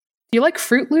Do you like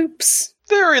Fruit Loops?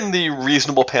 They're in the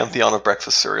reasonable pantheon of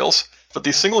breakfast cereals, but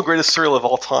the single greatest cereal of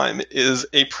all time is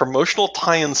a promotional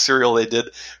tie-in cereal they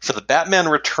did for the Batman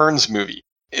Returns movie.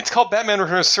 It's called Batman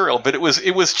Returns cereal, but it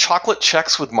was chocolate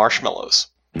Chex with marshmallows.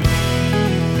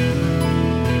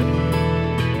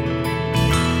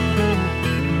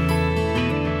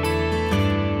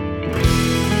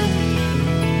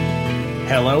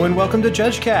 Hello and welcome to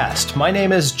JudgeCast. My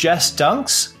name is Jess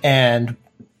Dunks, and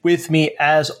with me,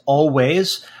 as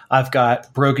always, I've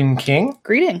got Brogan King.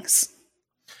 Greetings.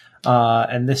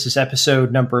 And this is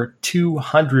episode number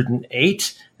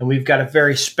 208, and we've got a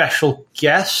very special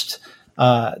guest.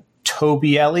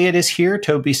 Toby Elliott is here.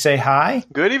 Toby, say hi.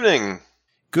 Good evening.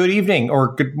 Good evening,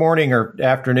 or good morning, or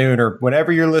afternoon, or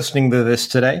whenever you're listening to this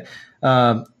today.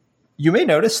 You may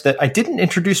notice that I didn't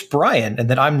introduce Brian, and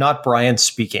that I'm not Brian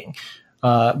speaking.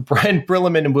 Brian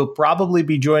Brilleman will probably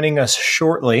be joining us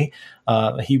shortly.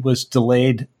 He was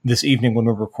delayed this evening when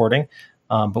we're recording,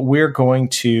 but we're going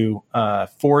to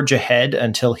forge ahead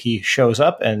until he shows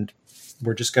up, and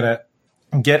we're just going to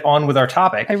get on with our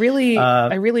topic. I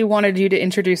really wanted you to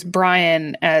introduce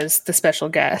Brian as the special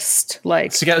guest.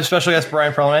 Like special guest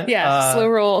Brian Brilleman. Yeah, slow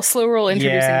roll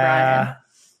introducing Brian.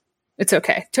 It's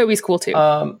okay. Toby's cool too.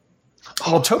 Well,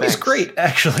 Toby's great,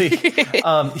 actually.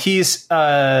 He's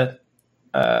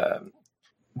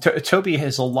Toby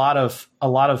has a lot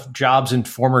of jobs and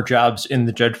former jobs in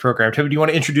the judge program. Toby, do you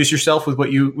want to introduce yourself with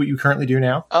what you currently do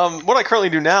now? What I currently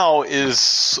do now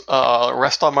is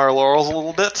rest on my laurels a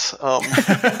little bit.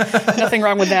 Nothing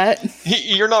wrong with that.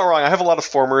 You're not wrong. I have a lot of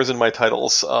formers in my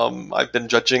titles. I've been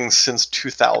judging since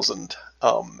 2000,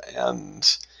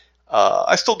 and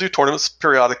I still do tournaments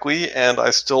periodically, and I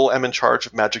still am in charge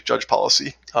of Magic Judge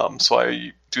Policy. So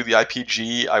I do the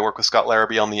IPG, I work with Scott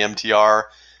Larrabee on the MTR,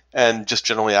 and just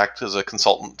generally act as a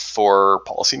consultant for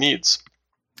policy needs.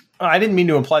 I didn't mean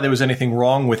to imply there was anything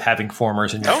wrong with having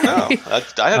formers in your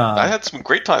I had some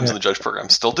great times in the judge program.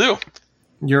 Still do.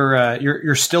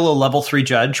 You're still a level 3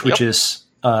 judge, which is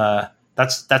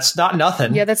that's not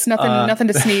nothing. Yeah, that's nothing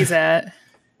to sneeze at.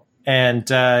 And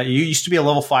you used to be a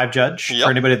level 5 judge, for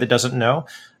anybody that doesn't know.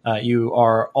 You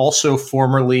are also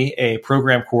formerly a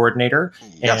program coordinator,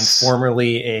 and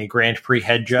formerly a Grand Prix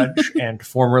head judge, and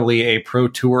formerly a Pro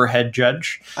Tour head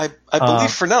judge. I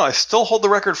believe for now I still hold the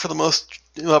record for the most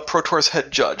Pro Tours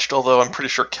head judged, although I'm pretty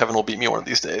sure Kevin will beat me one of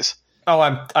these days. Oh,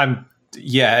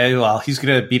 well, he's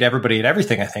going to beat everybody at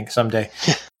everything, I think, someday.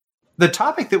 The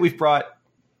topic that we've brought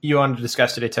you on to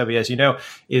discuss today, Toby, as you know,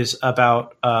 is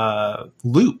about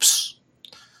loops.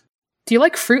 Do you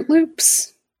like Fruit Loops?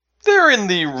 They're in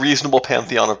the reasonable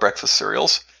pantheon of breakfast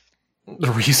cereals.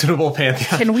 The reasonable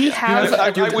pantheon. Can we have...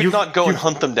 I would not go and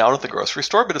hunt them down at the grocery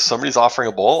store, but if somebody's offering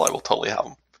a bowl, I will totally have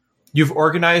them. You've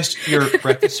organized your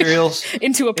breakfast cereals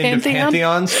into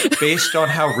pantheons based on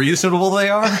how reasonable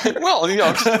they are? Well,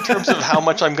 just in terms of how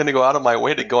much I'm going to go out of my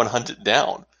way to go and hunt it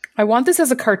down. I want this as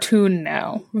a cartoon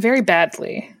now, very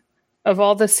badly, of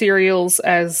all the cereals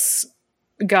as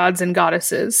gods and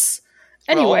goddesses.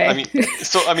 Anyway.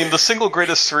 Well, the single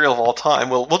greatest cereal of all time,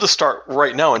 we'll just start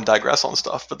right now and digress on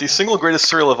stuff, but the single greatest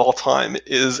cereal of all time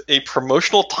is a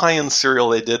promotional tie-in cereal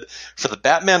they did for the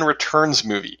Batman Returns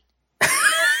movie.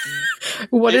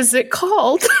 What is it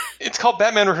called? It's called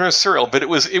Batman Returns cereal, but it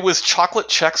was chocolate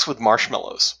Chex with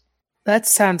marshmallows. That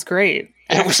sounds great,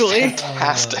 actually. It was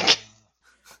fantastic.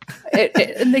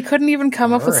 And they couldn't even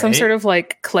come up with some sort of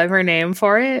clever name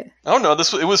for it. Oh no!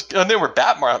 They were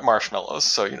bat marshmallows,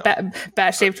 so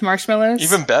bat-shaped marshmallows.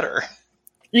 Even better.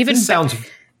 This sounds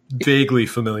vaguely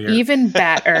familiar. Even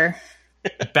batter.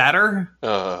 Batter?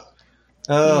 Oh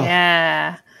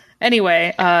yeah.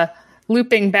 Anyway,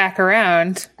 looping back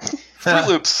around. Fruit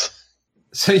Loops.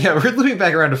 So yeah, we're looping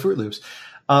back around to Fruit Loops.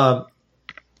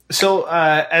 So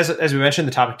as we mentioned,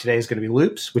 the topic today is going to be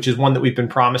loops, which is one that we've been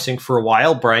promising for a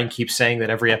while. Brian keeps saying that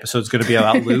every episode is going to be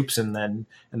about loops, and then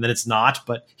it's not.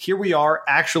 But here we are,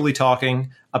 actually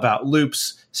talking about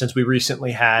loops, since we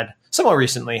somewhat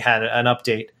recently had an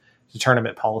update to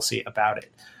tournament policy about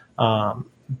it.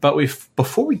 But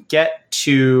before we get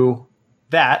to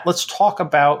that, let's talk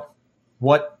about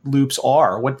what loops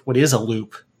are. What is a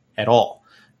loop at all?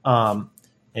 And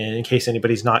in case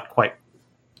anybody's not quite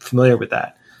familiar with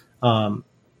that.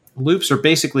 Loops are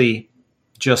basically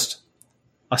just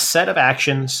a set of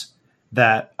actions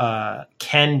that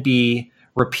can be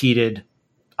repeated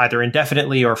either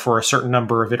indefinitely or for a certain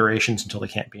number of iterations until they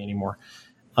can't be anymore.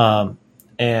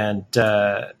 And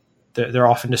they're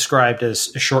often described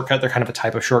as a shortcut. They're kind of a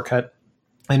type of shortcut.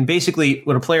 And basically,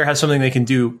 when a player has something they can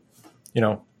do,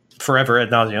 forever ad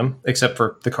nauseum, except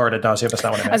for the card ad nauseum. That's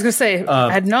not what I meant. I was going to say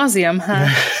ad nauseum,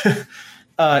 huh?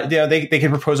 They can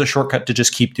propose a shortcut to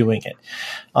just keep doing it,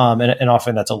 and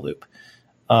often that's a loop.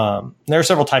 There are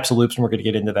several types of loops, and we're going to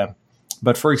get into them.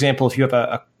 But for example, if you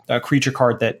have a creature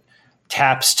card that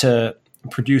taps to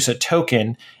produce a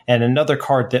token, and another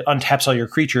card that untaps all your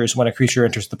creatures when a creature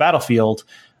enters the battlefield,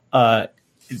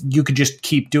 you could just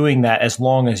keep doing that as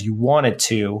long as you wanted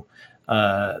to,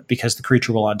 because the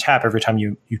creature will untap every time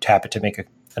you tap it to make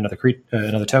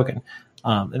another token.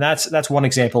 And that's one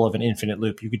example of an infinite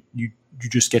loop. You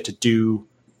just get to do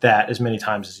that as many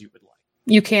times as you would like.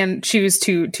 You can choose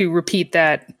to repeat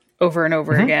that over and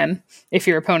over again if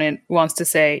your opponent wants to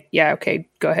say, yeah, okay,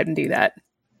 go ahead and do that.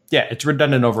 Yeah, it's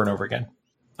redundant over and over again.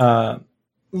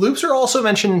 Loops are also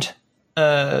mentioned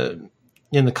in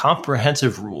the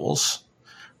comprehensive rules,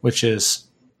 which is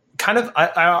kind of,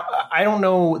 I don't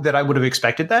know that I would have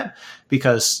expected that,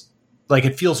 because like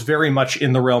it feels very much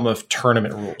in the realm of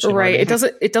tournament rules. Right. I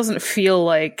mean? It doesn't feel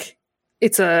like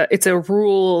it's a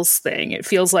rules thing. It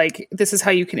feels like this is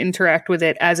how you can interact with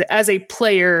it as a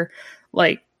player,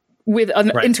 like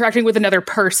interacting with another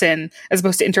person as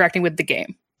opposed to interacting with the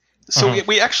game. So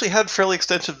we actually had fairly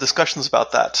extensive discussions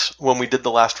about that when we did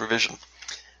the last revision.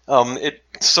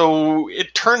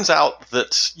 It turns out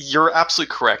that you're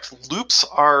absolutely correct. Loops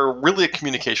are really a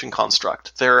communication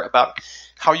construct. They're about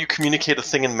how you communicate a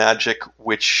thing in Magic,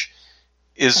 which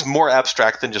is more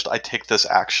abstract than just I take this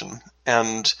action.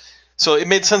 And so it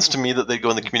made sense to me that they go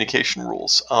in the communication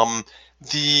rules.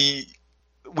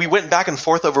 We went back and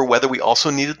forth over whether we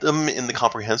also needed them in the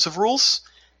comprehensive rules.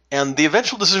 And the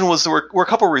eventual decision was there were a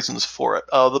couple of reasons for it.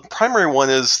 The primary one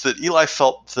is that Eli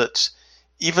felt that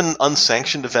even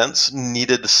unsanctioned events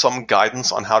needed some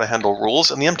guidance on how to handle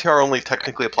rules, and the MTR only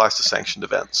technically applies to sanctioned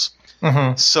events.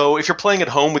 So if you're playing at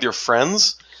home with your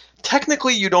friends,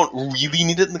 technically you don't really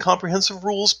need it in the comprehensive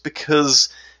rules, because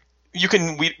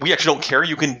we actually don't care.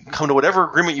 You can come to whatever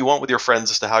agreement you want with your friends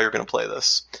as to how you're going to play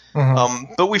this.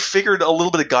 But we figured a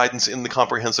little bit of guidance in the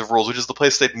comprehensive rules, which is the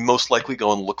place they'd most likely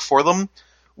go and look for them,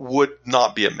 would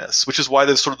not be amiss, which is why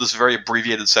there's sort of this very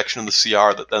abbreviated section in the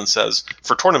CR that then says,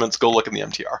 for tournaments, go look in the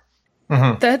MTR.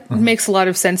 That makes a lot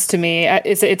of sense to me.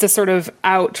 It's a sort of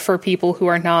out for people who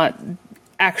are not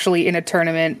actually in a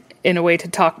tournament, in a way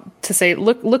to say,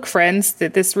 look, friends,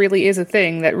 that this really is a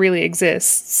thing that really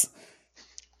exists.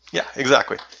 Yeah,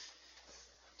 exactly.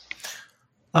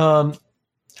 So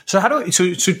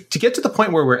to get to the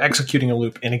point where we're executing a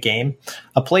loop in a game,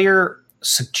 a player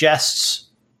suggests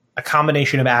a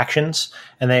combination of actions,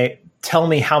 and they tell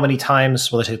me how many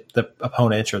times, well, the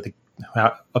opponents, or the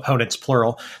opponents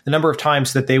plural, the number of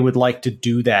times that they would like to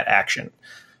do that action.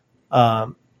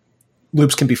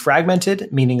 Loops can be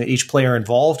fragmented, meaning that each player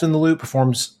involved in the loop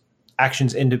performs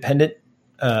actions independently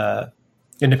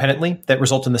that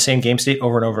result in the same game state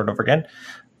over and over and over again.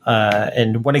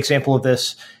 And one example of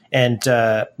this, and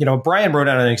Brian wrote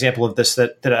down an example of this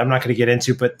that I'm not going to get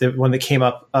into, but the one that came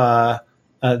up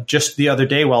just the other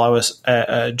day while I was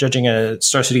judging a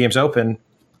Star City Games Open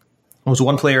was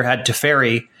one player had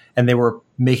Teferi, and they were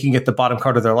making it the bottom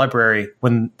card of their library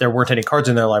when there weren't any cards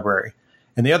in their library.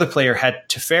 And the other player had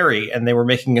Teferi, and they were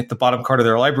making it the bottom card of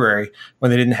their library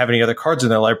when they didn't have any other cards in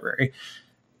their library.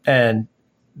 And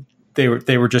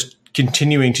they were just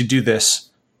continuing to do this.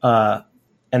 And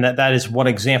that is one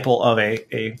example of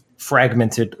a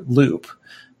fragmented loop.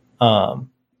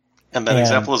 And that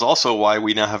example is also why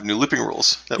we now have new looping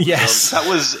rules. That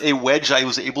was a wedge I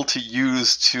was able to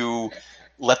use to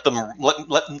let them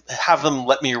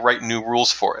let me write new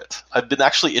rules for it. I've been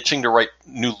actually itching to write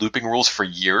new looping rules for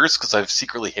years because I've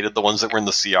secretly hated the ones that were in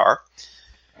the CR.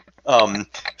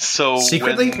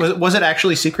 Secretly? Was it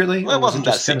actually secretly? Well, it wasn't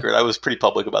that secret. I was pretty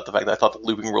public about the fact that I thought the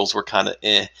looping rules were kind of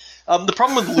eh. The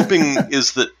problem with looping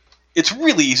is that it's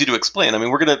really easy to explain. I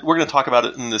mean, we're gonna talk about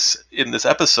it in this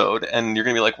episode, and you're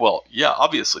gonna be like, well, yeah,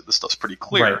 obviously this stuff's pretty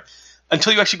clear, right,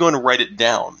 until you actually go and write it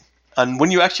down. And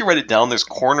when you actually write it down, there's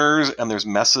corners and there's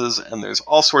messes and there's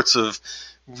all sorts of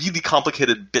really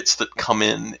complicated bits that come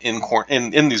in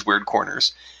these weird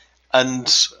corners, and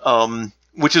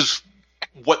which is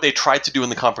what they tried to do in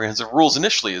the comprehensive rules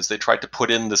initially. Is they tried to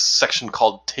put in this section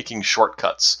called taking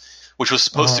shortcuts, which was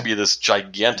supposed to be this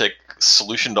gigantic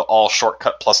solution to all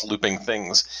shortcut plus looping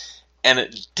things, and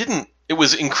it didn't. It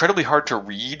was incredibly hard to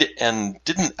read and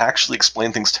didn't actually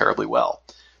explain things terribly well,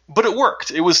 but it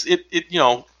worked.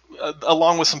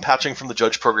 Along with some patching from the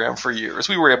Judge program for years,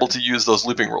 we were able to use those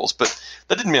looping rules, but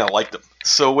that didn't mean I liked them.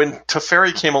 So when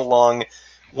Teferi came along,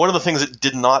 one of the things that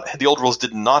the old rules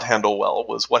did not handle well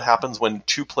was what happens when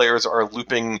two players are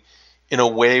looping in a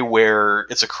way where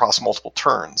it's across multiple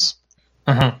turns.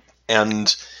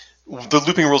 And the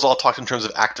looping rules all talked in terms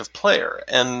of active player,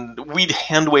 and we'd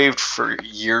hand-waved for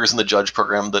years in the judge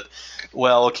program that,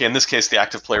 well, okay, in this case, the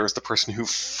active player is the person who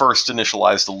first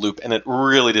initialized the loop, and it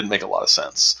really didn't make a lot of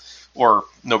sense, or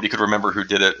nobody could remember who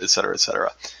did it, et cetera, et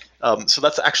cetera. So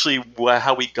that's actually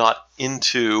how we got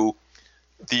into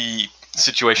the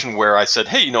situation where I said,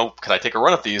 hey, can I take a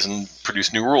run at these and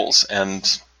produce new rules?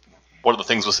 And one of the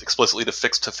things was explicitly to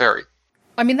fix Teferi.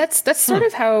 I mean, that's sort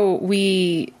of how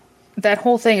that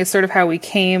whole thing is sort of how we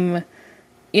came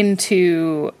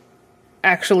into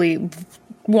actually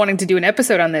wanting to do an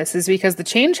episode on this, is because the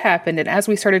change happened, and as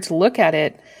we started to look at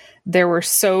it, there were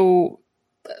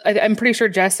I'm pretty sure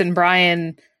Jess and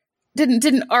Brian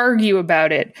didn't argue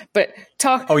about it, but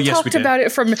talked about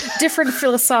it from different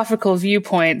philosophical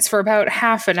viewpoints for about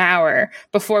half an hour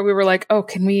before we were like, oh,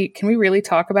 can we really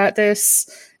talk about this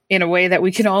in a way that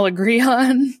we can all agree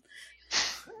on?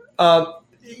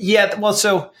 Yeah, well,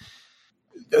 so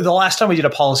the last time we did a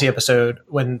policy episode,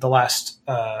 when the last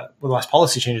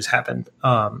policy changes happened,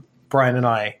 Brian and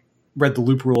I read the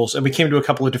loop rules, and we came to a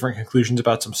couple of different conclusions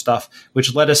about some stuff,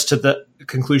 which led us to the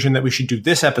conclusion that we should do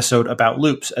this episode about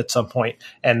loops at some point,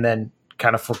 and then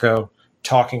kind of forego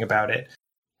talking about it.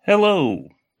 Hello.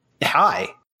 Hi.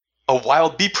 A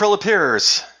wild Beepril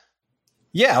appears.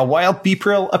 Yeah, a wild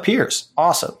Beepril appears.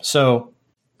 Awesome. So,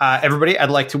 everybody, I'd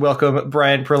like to welcome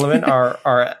Brian Perlman,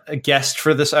 our guest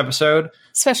for this episode.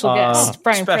 Special guest,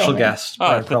 Brian Special Perlman. guest,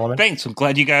 Brian Perlman. Thanks. I'm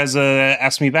glad you guys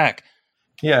asked me back.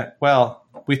 Yeah, well,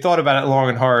 we thought about it long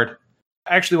and hard.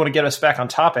 I actually want to get us back on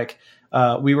topic.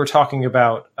 We were talking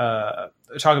about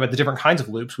the different kinds of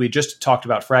loops. We just talked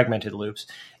about fragmented loops.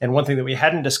 And one thing that we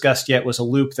hadn't discussed yet was a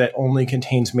loop that only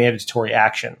contains mandatory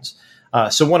actions.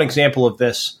 So one example of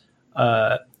this,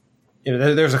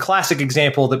 there's a classic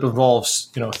example that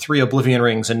involves 3 Oblivion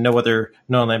rings and no other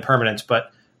non-land permanents.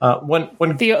 But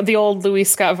when the old Louis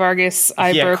Scott Vargas,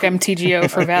 broke MTGO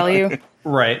for value.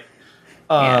 Right.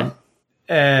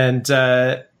 And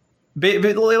but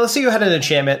let's say you had an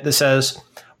enchantment that says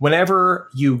whenever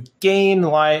you gain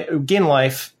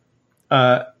life,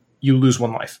 you lose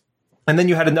 1 life. And then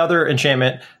you had another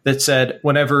enchantment that said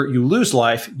whenever you lose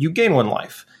life, you gain 1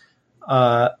 life.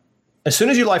 As soon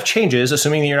as your life changes,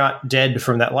 assuming that you're not dead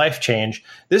from that life change,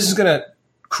 this is going to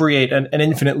create an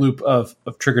infinite loop of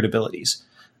triggered abilities.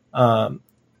 When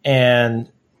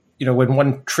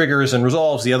one triggers and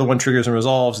resolves, the other one triggers and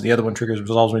resolves, the other one triggers and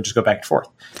resolves, and we just go back and forth.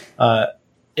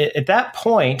 At that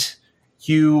point,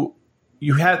 you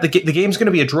have the game's going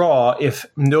to be a draw if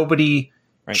nobody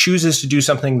chooses to do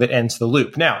something that ends the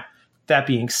loop. Now, that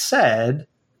being said,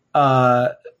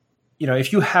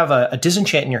 if you have a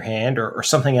disenchant in your hand or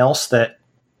something else that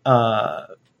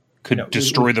could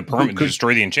destroy the permanent,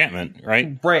 destroy the enchantment,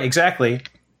 right? Right, exactly.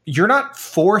 You're not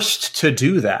forced to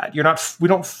do that. We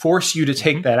don't force you to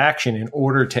take that action in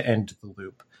order to end the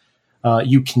loop.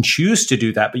 You can choose to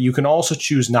do that, but you can also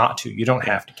choose not to. You don't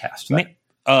have to cast that.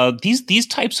 These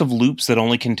types of loops that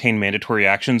only contain mandatory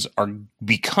actions are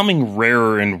becoming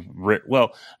rarer and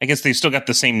well, I guess they still got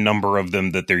the same number of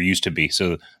them that there used to be.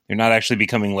 So they're not actually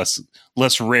becoming less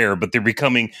rare, but they're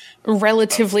becoming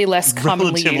relatively less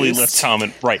commonly used. Less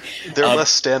common, right? They're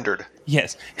less standard.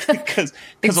 Yes, because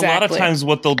exactly. A lot of times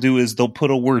what they'll do is they'll put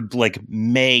a word like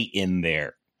 "may" in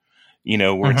there,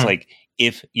 where it's like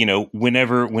if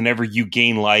whenever you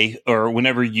gain life or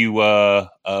whenever you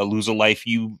lose a life,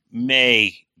 you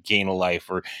may gain a life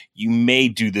or you may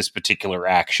do this particular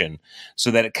action, so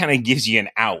that it kind of gives you an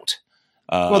out.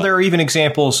 Well, there are even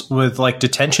examples with like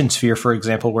Detention Sphere, for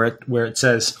example, where it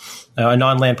says a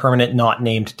non-land permanent not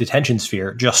named Detention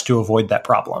Sphere, just to avoid that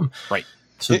problem, right?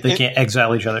 So they can't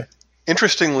exile each other.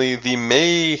 Interestingly, the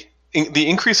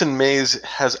increase in Maze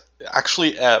has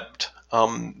actually ebbed.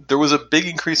 There was a big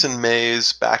increase in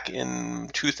Maze back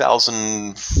in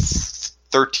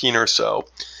 2013 or so,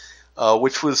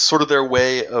 which was sort of their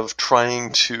way of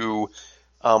trying to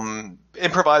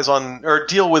improvise on or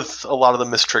deal with a lot of the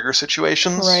mistrigger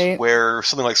situations, right, where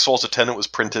something like Soul's Attendant was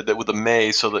printed with a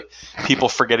May so that people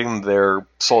forgetting their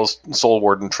Soul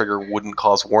Warden trigger wouldn't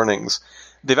cause warnings.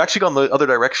 They've actually gone the other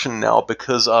direction now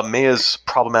because May is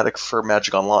problematic for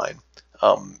Magic Online.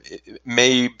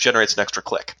 May generates an extra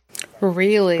click.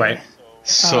 Really? Right.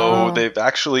 So they've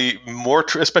actually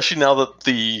especially now that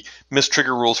the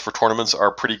mistrigger rules for tournaments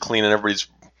are pretty clean and everybody's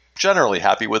generally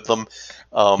happy with them.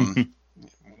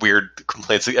 Weird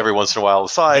complaints every once in a while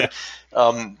aside.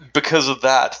 Yeah. Because of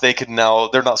that,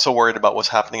 they're not so worried about what's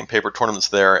happening in paper tournaments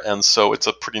there, and so it's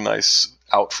a pretty nice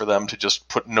out for them to just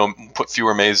put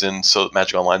fewer Mays in so that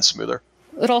Magic Online's smoother.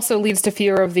 It also leads to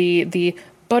fear of the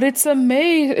but it's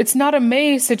not a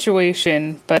May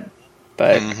situation, but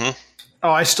Mm-hmm.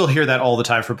 Oh, I still hear that all the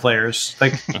time from players.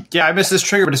 Like, yeah, I missed this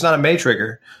trigger, but it's not a May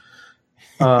trigger.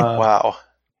 Wow.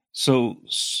 So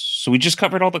we just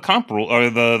covered all the comp rule or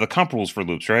the comp rules for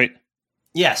loops, right?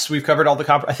 Yes, we've covered all the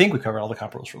comp. I think we covered all the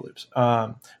comp rules for loops.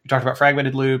 We talked about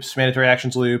fragmented loops, mandatory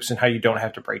actions loops, and how you don't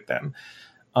have to break them.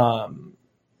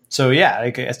 So yeah, I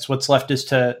guess what's left is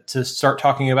to start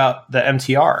talking about the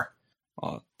MTR.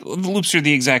 The loops are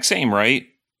the exact same, right?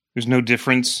 There's no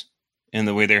difference in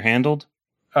the way they're handled.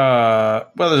 Well,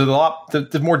 there's a lot.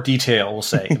 There's more detail, we'll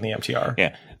say, in the MTR.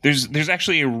 Yeah. There's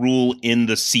actually a rule in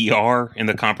the CR, in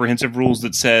the comprehensive rules,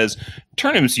 that says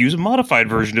tournaments use a modified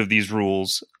version of these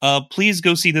rules. Please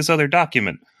go see this other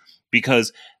document,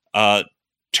 because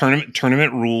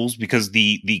tournament rules, because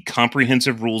the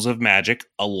comprehensive rules of Magic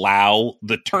allow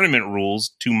the tournament rules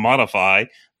to modify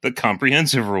the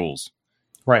comprehensive rules.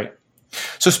 Right.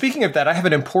 So speaking of that, I have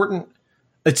an important.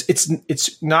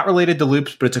 It's not related to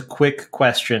loops, but it's a quick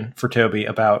question for Toby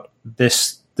about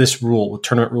this rule with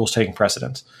tournament rules taking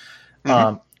precedence.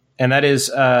 Mm-hmm. And that is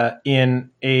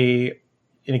in a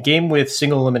game with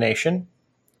single elimination,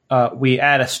 we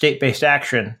add a state-based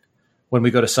action when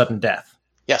we go to sudden death.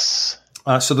 Yes.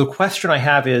 So the question I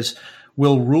have is,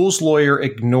 will Rules Lawyer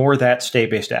ignore that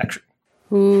state-based action?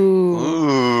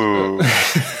 Ooh.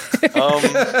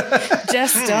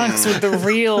 Jess Dunks with the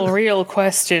real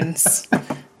questions.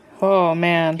 Oh,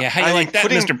 man. Yeah, how do you like that,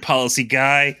 Mr. Policy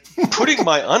Guy? Putting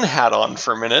my unhat on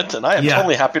for a minute, and I am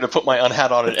totally happy to put my unhat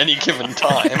on at any given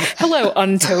time. Hello,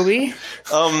 Untoby.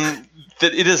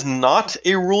 That it is not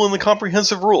a rule in the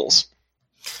comprehensive rules.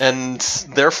 And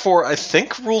therefore, I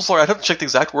think Rules Lawyer, I'd have to check the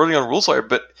exact wording on Rules Lawyer,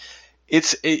 but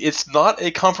it's not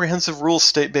a comprehensive rules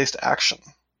state-based action.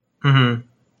 Mm-hmm.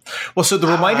 Well, so the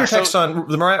reminder text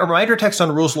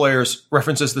on Rules Lawyers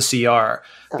references the CR,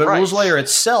 but Rules Lawyer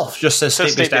itself just says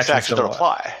state-based actions don't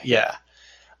apply. Yeah.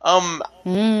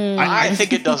 I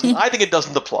think it doesn't. I think it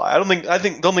doesn't apply. I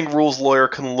don't think Rules Lawyer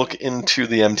can look into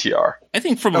the MTR. I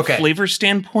think from a flavor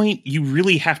standpoint, you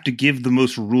really have to give the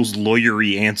most rules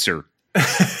lawyery answer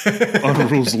on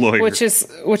Rules Lawyer, which is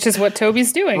what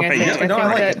Toby's doing. Right. I think.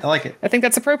 I like it. I think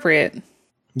that's appropriate.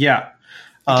 Yeah.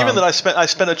 Given that I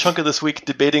spent a chunk of this week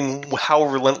debating how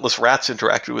Relentless Rats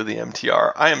interacted with the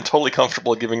MTR, I am totally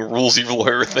comfortable giving Rulesy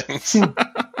Lawyer things.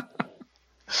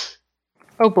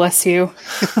 Oh, bless you.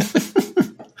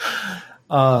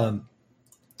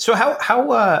 So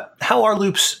how are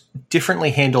loops differently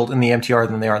handled in the MTR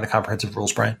than they are in the comprehensive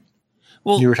rules, Brian?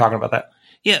 Well, you were talking about that.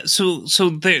 Yeah, so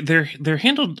they're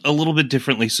handled a little bit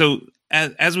differently. So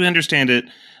as we understand it,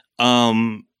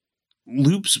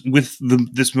 loops with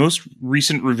this most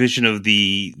recent revision of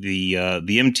the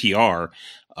MTR,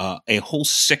 a whole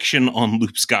section on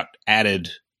loops got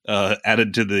added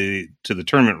to the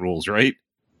tournament rules, right?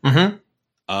 Mm-hmm.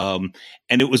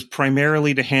 And it was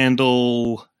primarily to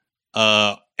handle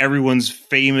everyone's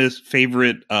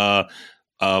favorite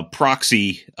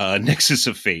proxy, Nexus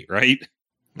of Fate, right?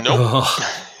 Nope.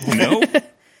 No.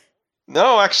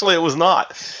 No, actually, it was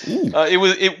not.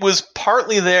 It was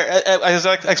partly there. As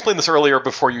I explained this earlier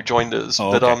before you joined us,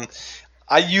 but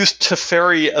I used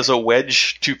Teferi as a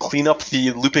wedge to clean up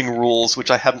the looping rules,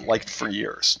 which I hadn't liked for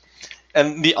years.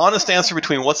 And the honest answer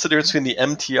between what's the difference between the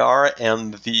MTR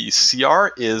and the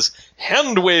CR is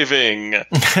hand waving.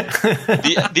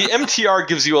 The MTR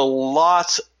gives you a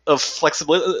lot of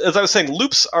flexibility. As I was saying,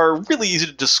 loops are really easy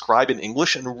to describe in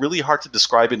English and really hard to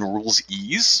describe in rules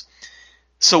ease.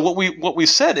 So what we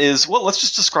said is, well, let's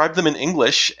just describe them in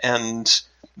English, and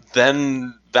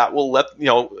then that will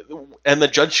and the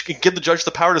judge can give the judge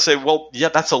the power to say, well, yeah,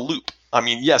 that's a loop. I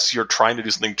mean, yes, you're trying to do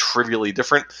something trivially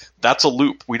different. That's a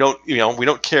loop. We don't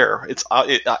care.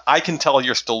 I can tell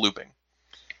you're still looping.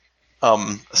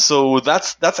 So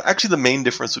that's actually the main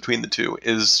difference between the two.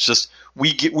 Is just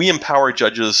we empower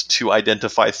judges to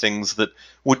identify things that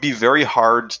would be very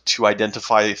hard to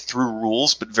identify through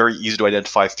rules, but very easy to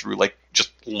identify through just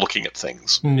looking at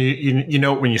things. You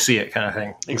know it when you see it, kind of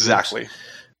thing. Exactly.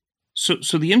 So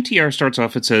the MTR starts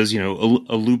off. It says, a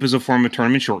loop is a form of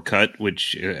tournament shortcut,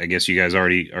 which I guess you guys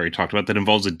already talked about. That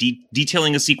involves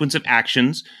detailing a sequence of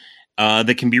actions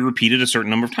that can be repeated a certain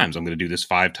number of times. I'm going to do this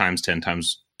 5 times, 10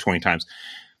 times, 20 times.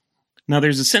 Now,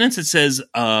 there's a sentence that says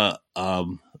the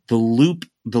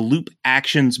loop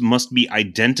actions must be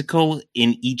identical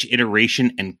in each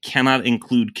iteration and cannot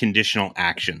include conditional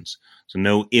actions. So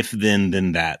no if then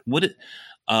that.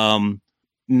 Now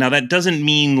that doesn't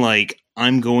mean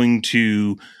I'm going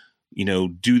to,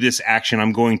 do this action.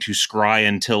 I'm going to scry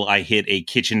until I hit a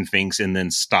kitchen finks and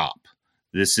then stop.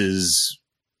 This is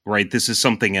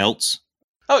something else.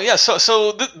 Oh yeah,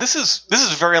 so this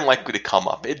is very unlikely to come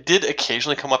up. It did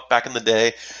occasionally come up back in the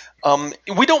day,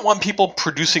 We don't want people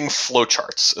producing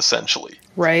flowcharts, essentially.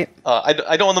 Right. I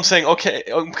don't want them saying, okay,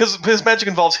 because Magic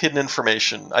involves hidden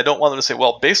information. I don't want them to say,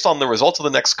 well, based on the results of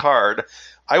the next card,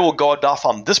 I will go off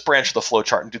on this branch of the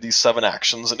flowchart and do these 7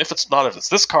 actions. And if it's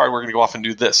this card, we're going to go off and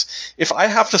do this. If I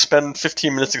have to spend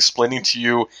 15 minutes explaining to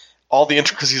you all the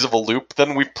intricacies of a loop,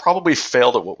 then we've probably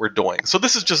failed at what we're doing. So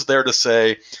this is just there to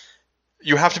say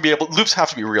loops have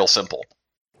to be real simple.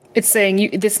 It's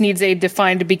saying this needs a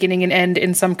defined beginning and end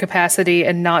in some capacity,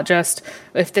 and not just,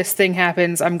 if this thing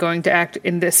happens, I'm going to act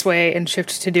in this way and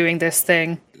shift to doing this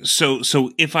thing. So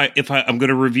if I'm going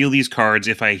to reveal these cards,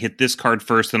 if I hit this card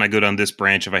first, then I go down this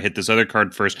branch. If I hit this other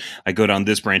card first, I go down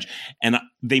this branch. And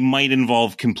they might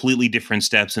involve completely different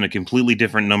steps and a completely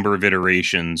different number of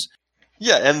iterations.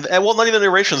 Yeah, and well, not even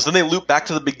iterations. Then they loop back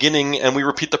to the beginning, and we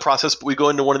repeat the process, but we go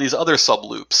into one of these other sub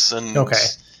loops. And okay.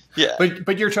 Yeah,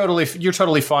 but you're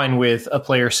totally fine with a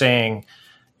player saying,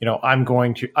 I'm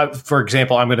going to, for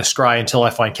example, I'm going to scry until I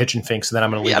find kitchen finks, and then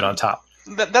I'm going to leave it on top.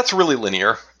 That's really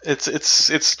linear.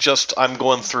 It's just I'm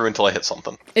going through until I hit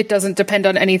something. It doesn't depend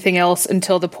on anything else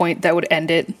until the point that would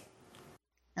end it.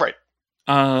 Right.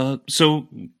 So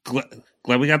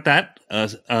glad we got that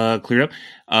cleared up.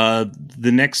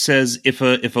 The next says if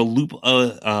a loop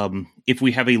if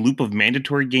we have a loop of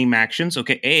mandatory game actions,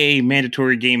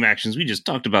 mandatory game actions, we just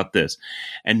talked about this,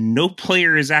 and no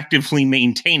player is actively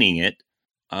maintaining it,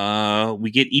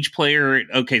 we get each player.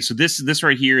 Okay, so this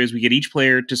right here is we get each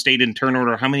player to state in turn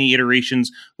order how many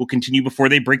iterations will continue before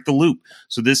they break the loop.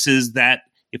 So this is that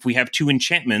if we have 2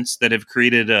 enchantments that have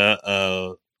created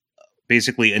a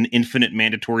basically an infinite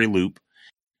mandatory loop,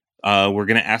 we're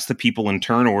going to ask the people in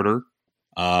turn order,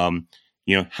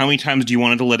 how many times do you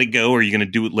want to let it go? Are you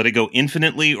going to let it go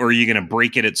infinitely, or are you going to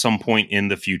break it at some point in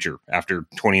the future after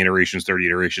 20 iterations, 30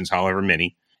 iterations, however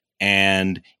many?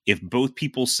 And if both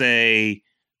people say,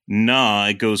 nah,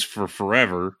 it goes for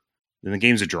forever, then the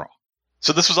game's a draw.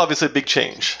 So this was obviously a big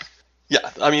change. Yeah,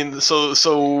 I mean,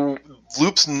 so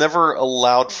loops never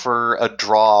allowed for a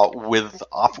draw with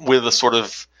a sort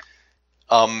of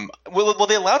well,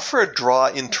 they allowed for a draw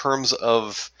in terms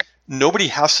of nobody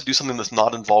has to do something that's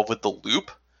not involved with the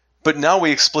loop, but now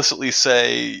we explicitly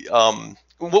say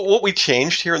what we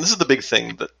changed here, and this is the big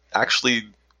thing that actually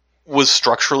was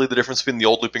structurally the difference between the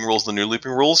old looping rules and the new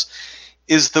looping rules,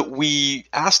 is that we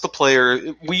asked the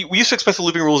player, we used to expect the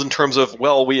looping rules in terms of,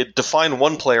 well, we had defined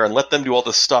one player and let them do all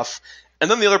this stuff, and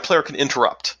then the other player can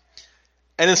interrupt.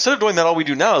 And instead of doing that, all we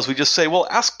do now is we just say, well,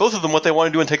 ask both of them what they want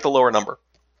to do and take the lower number.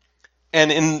 And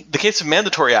in the case of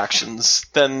mandatory actions,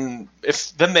 then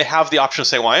they have the option to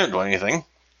say, well, I don't do anything,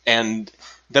 and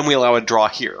then we allow a draw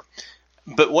here.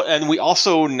 And we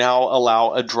also now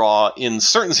allow a draw in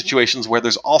certain situations where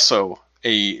there's also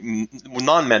a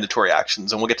non-mandatory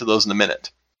actions, and we'll get to those in a minute.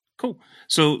 Cool.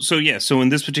 So in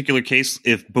this particular case,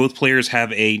 if both players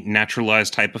have a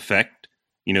naturalized type effect,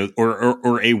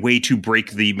 or a way to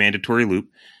break the mandatory loop,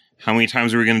 how many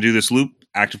times are we going to do this loop?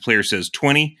 Active player says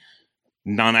 20.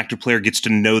 Non-active player gets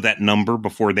to know that number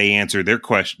before they answer their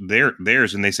question,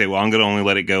 theirs, and they say, well, I'm going to only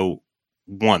let it go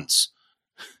once.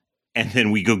 And then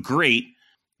we go, great.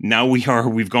 Now we've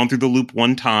gone through the loop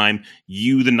one time.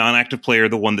 You, the non-active player,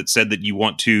 the one that said that you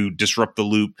want to disrupt the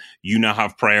loop, you now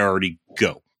have priority,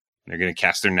 go. They're going to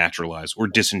cast their naturalize or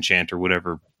disenchant or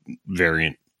whatever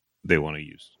variant they want to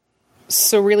use.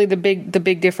 So really the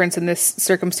big difference in this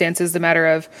circumstance is the matter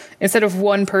of, instead of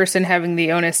one person having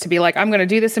the onus to be like, I'm going to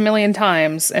do this 1,000,000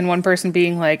 times, and one person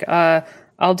being like,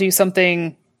 I'll do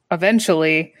something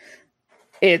eventually,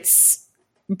 it's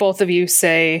both of you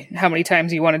say how many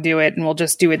times you want to do it, and we'll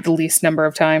just do it the least number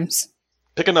of times.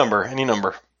 Pick a number, any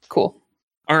number. Cool.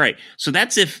 All right. So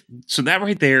that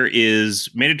right there is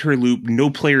mandatory loop. No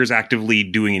player is actively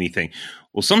doing anything.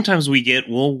 Well, sometimes we get,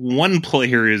 one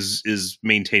player is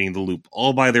maintaining the loop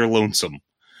all by their lonesome.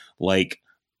 Like,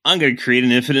 I'm going to create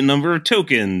an infinite number of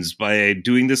tokens by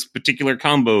doing this particular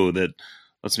combo that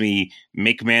lets me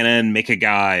make mana and make a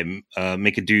guy,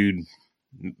 make a dude,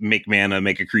 make mana,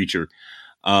 make a creature.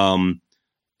 So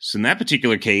in that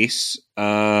particular case,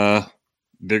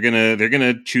 they're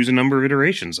gonna choose a number of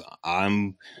iterations.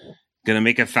 I'm gonna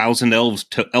make 1,000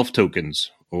 elf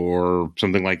tokens or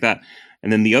something like that.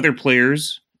 And then the other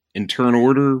players, in turn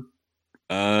order,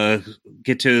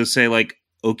 get to say, like,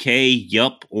 okay,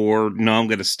 yup, or no, I'm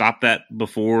going to stop that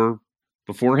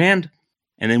beforehand.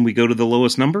 And then we go to the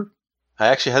lowest number. I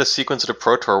actually had a sequence at a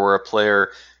Pro Tour where a player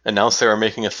announced they were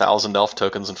making 1,000 elf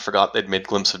tokens and forgot they'd made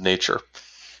Glimpse of Nature.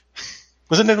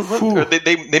 Wasn't it?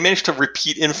 They managed to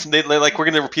repeat, we're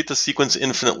going to repeat the sequence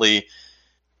infinitely.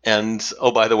 And,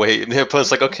 oh, by the way, the opponent's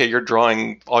like, okay, you're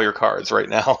drawing all your cards right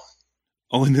now.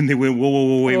 Oh, and then they went,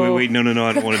 whoa, wait, no,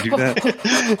 I don't want to do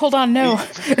that. Hold on, no.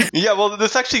 Yeah, well,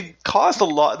 this actually caused a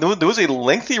lot. There was a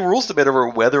lengthy rules debate over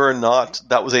whether or not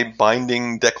that was a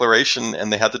binding declaration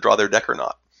and they had to draw their deck or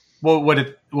not. Well,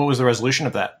 what was the resolution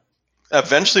of that?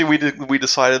 Eventually, we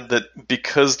decided that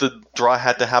because the draw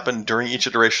had to happen during each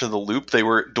iteration of the loop, they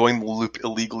were doing the loop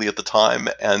illegally at the time,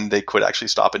 and they could actually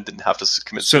stop and didn't have to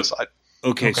commit suicide.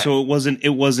 Okay, so it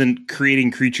wasn't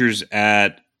creating creatures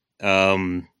at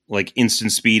like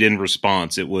instant speed and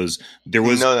response. It was It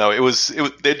was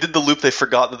they did the loop. They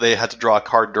forgot that they had to draw a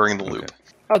card during the loop.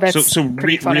 Oh, that's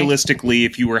realistically,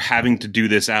 if you were having to do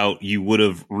this out, you would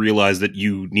have realized that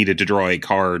you needed to draw a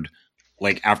card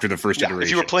like after the first iteration.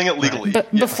 If you were playing it legally,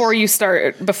 but before you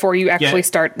actually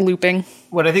start looping.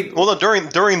 What I think, well, no,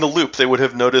 during the loop, they would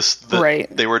have noticed that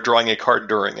they were drawing a card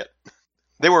during it.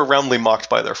 They were roundly mocked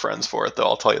by their friends for it, though.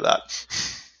 I'll tell you that.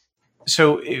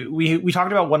 So we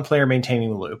talked about one player maintaining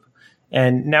the loop,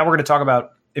 and now we're going to talk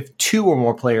about if two or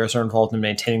more players are involved in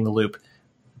maintaining the loop,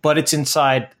 but it's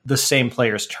inside the same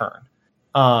player's turn.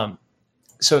 So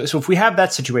if we have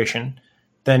that situation,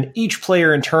 then each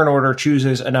player in turn order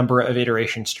chooses a number of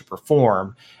iterations to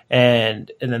perform,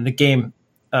 and then the game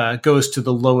goes to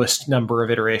the lowest number of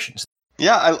iterations.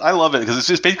 Yeah, I love it because it's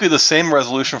just basically the same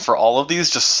resolution for all of these,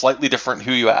 just slightly different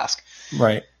who you ask.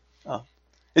 Right.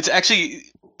 It's actually...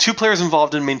 2 players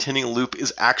involved in maintaining a loop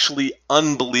is actually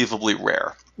unbelievably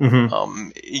rare. Mm-hmm.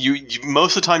 You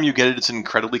most of the time you get it, it's an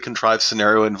incredibly contrived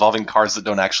scenario involving cards that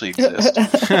don't actually exist.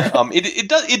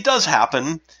 It does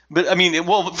happen, but I mean,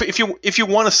 if you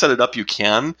want to set it up, you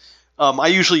can. I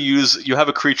usually you have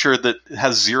a creature that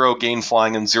has 0 gain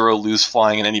flying and 0 lose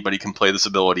flying, and anybody can play this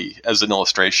ability as an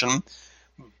illustration.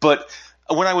 But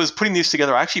when I was putting these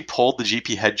together, I actually polled the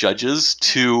GP head judges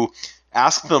to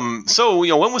ask them, so,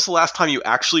 when was the last time you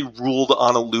actually ruled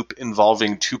on a loop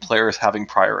involving 2 players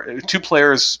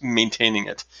maintaining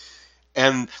it?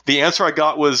 And the answer I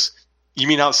got was, you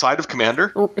mean outside of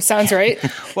Commander? Sounds right.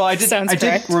 Well, I did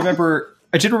remember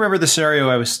the scenario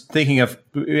I was thinking of.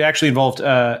 It actually involved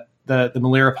the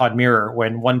Melirapod Mirror,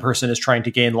 when one person is trying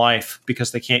to gain life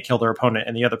because they can't kill their opponent,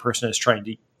 and the other person is trying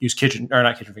to use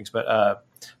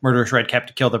Murderous Redcap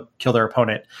to kill their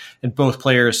opponent, and both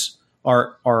players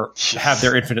have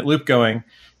their infinite loop going,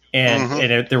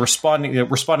 and they're responding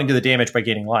to the damage by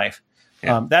gaining life.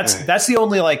 Yeah. That's the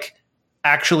only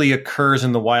actually occurs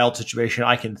in the wild situation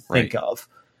I can think of.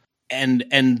 And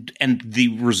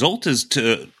the result is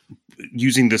to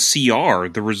using the CR.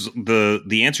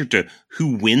 The answer to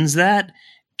who wins that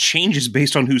changes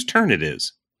based on whose turn it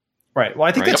is. Right. Well,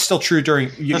 I think that's still true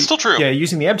that's still true. Yeah,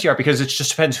 using the MTR, because it just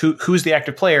depends who's the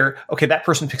active player. Okay, that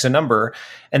person picks a number,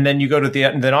 and then you go to the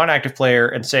non-active player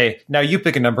and say, now you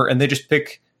pick a number, and they just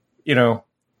pick, the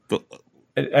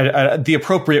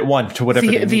appropriate one to whatever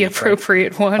the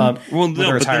appropriate one. Well,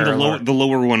 no, but then the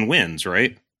lower one wins,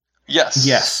 right?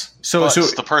 Yes. So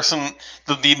the person,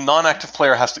 the non-active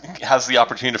player has the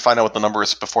opportunity to find out what the number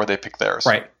is before they pick theirs.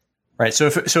 Right. So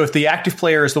if the active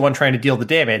player is the one trying to deal the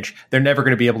damage, they're never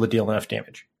going to be able to deal enough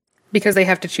damage because they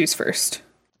have to choose first.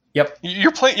 Yep.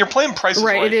 You're playing Price is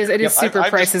Right. It is super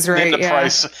Price is Right. Yeah.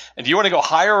 Price, and do you want to go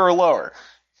higher or lower?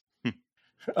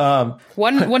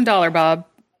 $1, Bob.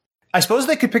 I suppose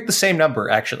they could pick the same number.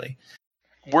 Actually,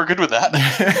 we're good with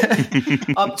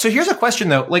that. So here's a question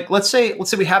though. Let's say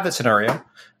we have that scenario.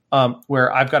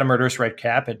 Where I've got a Murderous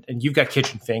Redcap and you've got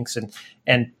Kitchen Finks.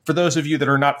 And for those of you that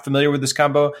are not familiar with this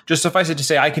combo, just suffice it to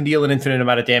say I can deal an infinite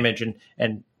amount of damage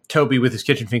and Toby with his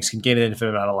Kitchen Finks can gain an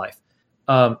infinite amount of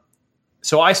life.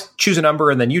 So I choose a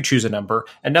number and then you choose a number.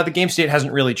 And now the game state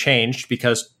hasn't really changed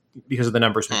because of the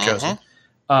numbers we've chosen.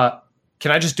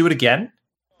 Can I just do it again?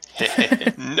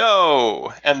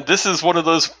 No. And this is one of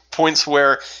those points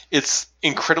where it's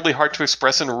incredibly hard to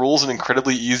express in rules and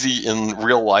incredibly easy in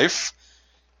real life.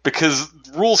 Because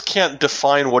rules can't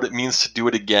define what it means to do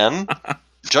it again.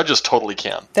 Judges totally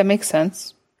can. That makes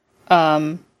sense.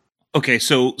 Okay,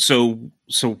 so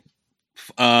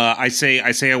I say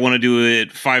I want to do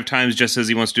it 5 times. Jess says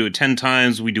he wants to do it 10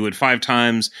 times. We do it 5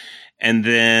 times, and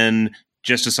then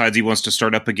Jess decides he wants to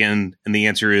start up again, and the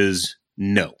answer is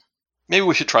no. Maybe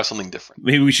we should try something different.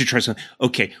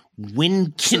 Okay,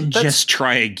 when can Jess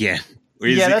try again?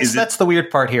 That's the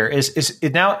weird part here. Is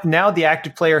now the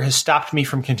active player has stopped me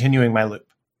from continuing my loop.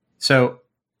 So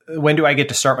when do I get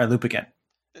to start my loop again?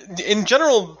 In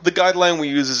general, the guideline we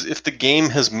use is if the game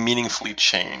has meaningfully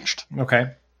changed.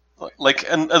 Okay.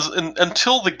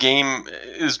 Until the game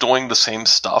is doing the same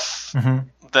stuff,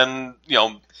 then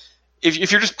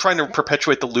if you're just trying to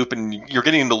perpetuate the loop and you're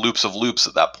getting into loops of loops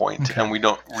at that point, and we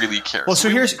don't really care. Well, so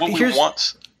here's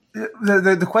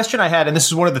the question I had, and this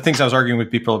is one of the things I was arguing with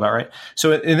people about, right?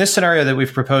 So in this scenario that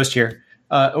we've proposed here,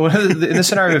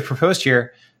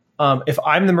 if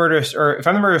I'm the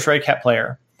murderous Redcap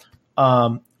player,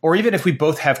 or even if we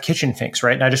both have kitchen finks,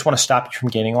 right, and I just want to stop you from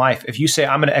gaining life, if you say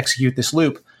I'm going to execute this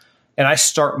loop, and I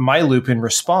start my loop in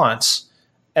response,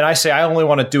 and I say I only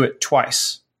want to do it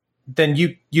twice, then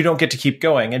you don't get to keep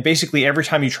going. And basically, every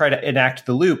time you try to enact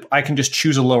the loop, I can just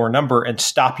choose a lower number and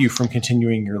stop you from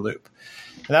continuing your loop.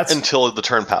 And that's until the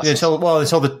turn passes. Until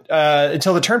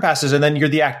the turn passes, and then you're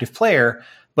the active player.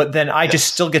 But then I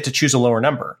just still get to choose a lower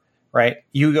number, right?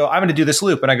 You go, I'm going to do this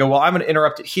loop, and I go, well, I'm going to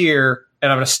interrupt it here,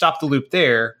 and I'm going to stop the loop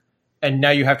there, and now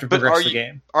you have to progress the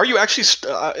game. Are you actually?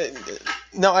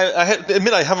 Now, I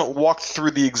admit I haven't walked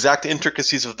through the exact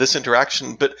intricacies of this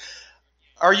interaction, but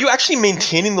are you actually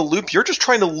maintaining the loop? You're just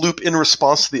trying to loop in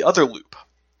response to the other loop.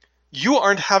 You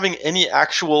aren't having any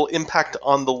actual impact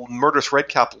on the Murderous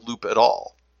Redcap loop at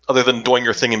all, other than doing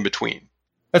your thing in between.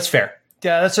 That's fair.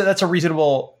 Yeah, that's a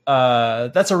reasonable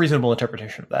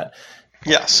interpretation of that.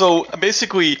 Yeah. So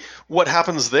basically, what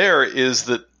happens there is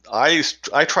that I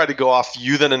try to go off.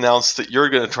 You then announce that you're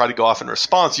going to try to go off in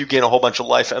response. You gain a whole bunch of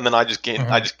life, and then I just gain.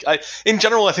 In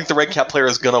general, I think the Redcap player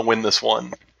is going to win this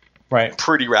one, right,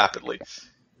 pretty rapidly.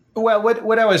 Well,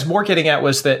 what I was more getting at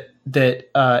was that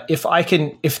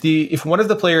if one of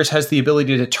the players has the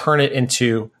ability to turn it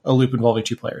into a loop involving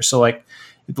two players, so like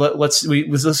let's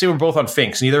say we're both on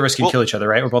Finks. Neither of us can kill each other,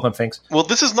 right? We're both on Finks. Well,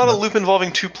 this is not a loop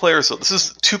involving two players, though. This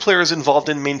is two players involved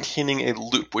in maintaining a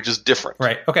loop, which is different.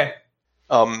 Right. Okay.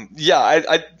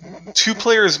 Two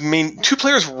players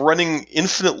running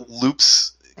infinite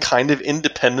loops kind of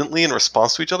independently in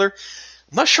response to each other.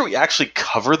 I'm not sure we actually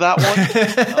cover that one.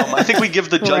 I think we give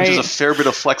the judges a fair bit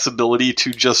of flexibility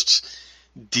to just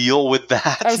deal with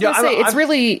that. I was going to say, it's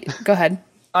really... Go ahead.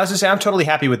 I was going to say, I'm totally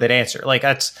happy with that answer. Like,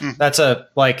 that's a,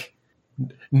 like,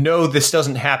 no, this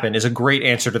doesn't happen is a great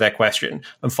answer to that question.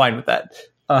 I'm fine with that.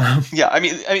 Yeah, I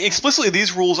mean, explicitly,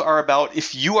 these rules are about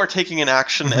if you are taking an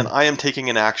action and I am taking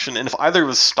an action, and if either of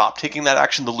us stop taking that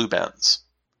action, the loop ends.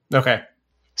 Okay.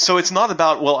 So it's not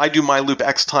about, well, I do my loop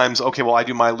X times, okay, well, I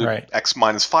do my loop X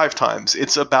minus 5 times.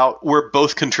 It's about we're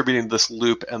both contributing to this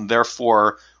loop, and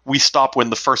therefore we stop when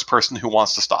the first person who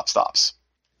wants to stop stops.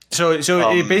 So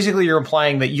basically you're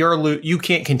implying that your loop, you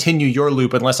can't continue your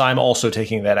loop unless I'm also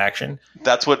taking that action.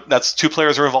 That's two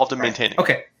players are involved in maintaining.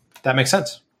 Okay, that makes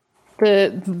sense.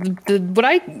 What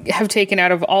I have taken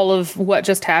out of all of what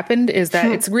just happened is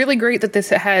that it's really great that this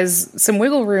has some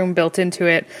wiggle room built into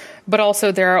it, but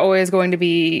also there are always going to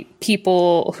be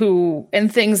people who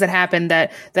and things that happen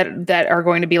that are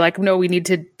going to be like, no, we need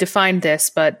to define this,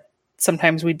 but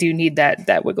sometimes we do need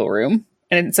that wiggle room,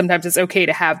 and sometimes it's okay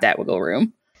to have that wiggle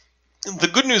room. The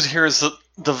good news here is that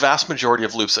the vast majority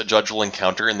of loops a judge will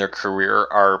encounter in their career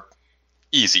are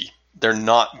easy. They're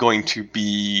not going to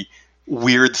be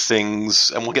weird things,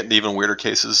 and we'll get into even weirder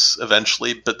cases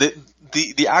eventually, but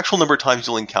the actual number of times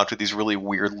you'll encounter these really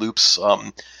weird loops,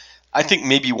 I think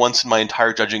maybe once in my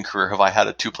entire judging career have I had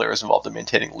a two players involved in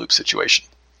maintaining a loop situation.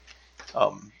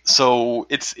 So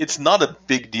it's not a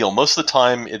big deal. Most of the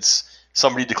time it's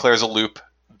somebody declares a loop,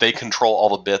 they control all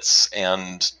the bits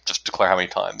and just declare how many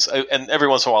times. And every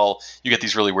once in a while you get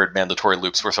these really weird mandatory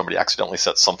loops where somebody accidentally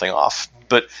sets something off.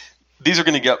 But these are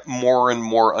going to get more and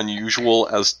more unusual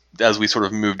as we sort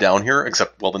of move down here,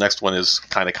 except, well, the next one is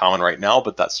kind of common right now,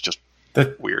 but that's just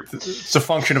weird. It's a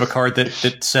function of a card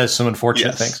that says some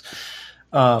unfortunate things.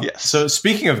 Yes. So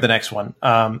speaking of the next one,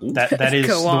 that is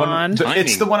the one.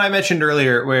 It's the one I mentioned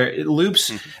earlier, where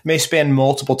loops may span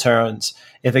multiple turns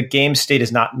if a game state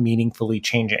is not meaningfully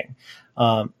changing.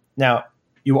 Now,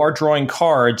 you are drawing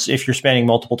cards if you're spanning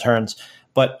multiple turns,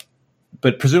 but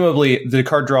presumably the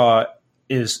card draw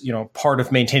is part of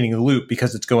maintaining the loop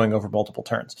because it's going over multiple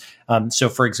turns. So,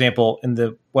 for example,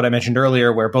 in what I mentioned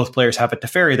earlier, where both players have a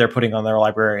Teferi they're putting on their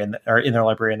library in their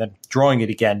library and then drawing it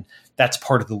again, that's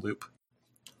part of the loop.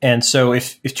 And so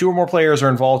if two or more players are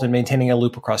involved in maintaining a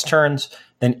loop across turns,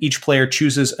 then each player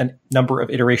chooses a number of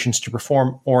iterations to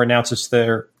perform or announces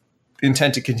their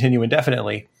intent to continue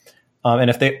indefinitely. And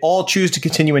if they all choose to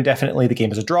continue indefinitely, the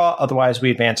game is a draw. Otherwise,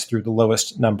 we advance through the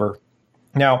lowest number.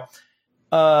 Now,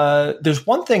 there's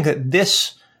one thing that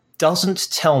this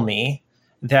doesn't tell me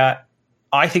that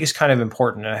I think is kind of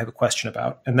important and I have a question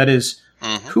about, and that is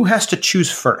who has to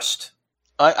choose first?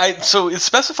 So it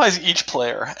specifies each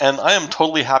player, and I am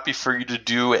totally happy for you to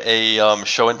do a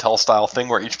show and tell style thing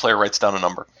where each player writes down a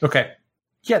number. Okay.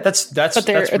 Yeah, that's. But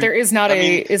there is not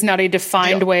a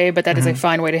defined way, but that is a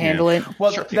fine way to handle it.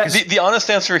 Well, sure. The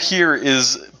honest answer here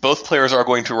is both players are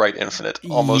going to write infinite.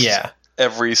 Almost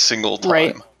every single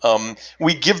time. Right.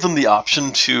 We give them the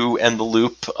option to end the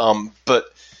loop, but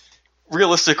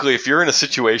realistically, if you're in a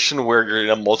situation where you're in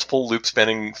a multiple loop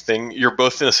spanning thing, you're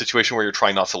both in a situation where you're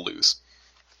trying not to lose.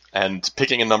 And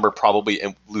picking a number probably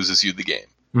loses you the game.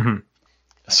 Mm-hmm.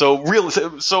 So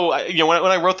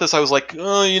when I wrote this, I was like,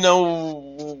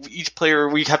 each player,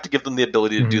 we have to give them the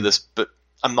ability to do this, but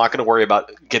I'm not going to worry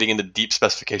about getting into deep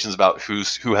specifications about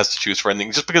who has to choose for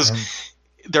ending, just because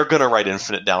they're going to write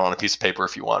infinite down on a piece of paper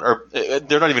if you want, or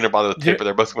they're not even going to bother with paper.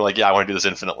 They're both going to be like, yeah, I want to do this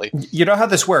infinitely. You know how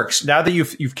this works. Now that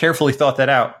you've carefully thought that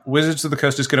out, Wizards of the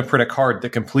Coast is going to print a card that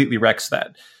completely wrecks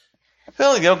that.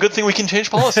 Well, good thing we can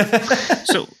change policy.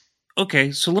 So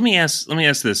let me ask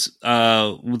this: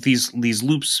 with these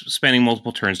loops spanning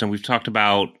multiple turns, now we've talked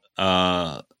about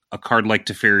a card like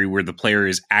Teferi where the player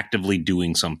is actively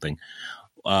doing something.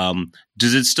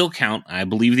 Does it still count? I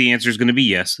believe the answer is going to be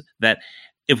yes. That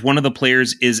if one of the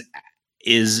players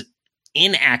is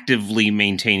inactively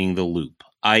maintaining the loop,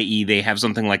 i.e., they have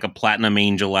something like a Platinum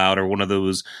Angel out or one of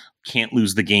those can't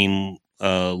lose the game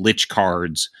Lich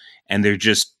cards, and they're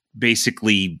just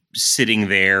basically sitting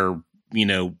there,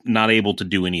 not able to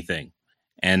do anything.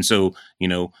 And so,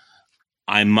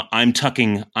 I'm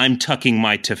tucking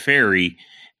my Teferi,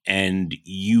 and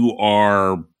you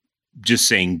are just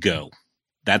saying go.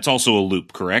 That's also a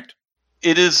loop, correct?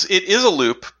 It is a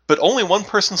loop, but only one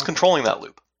person's controlling that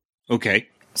loop. Okay.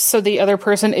 So the other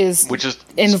person is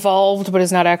involved, but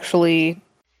is not actually...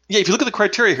 Yeah, if you look at the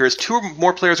criteria here, 2 or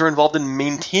more players are involved in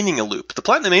maintaining a loop. The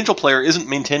Platinum Angel player isn't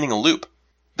maintaining a loop.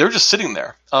 They're just sitting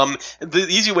there. The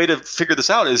easy way to figure this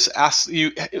out is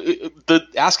asking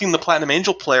the Platinum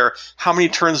Angel player, how many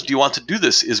turns do you want to do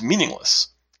this, is meaningless.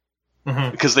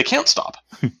 Because they can't stop.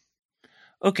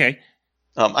 Okay.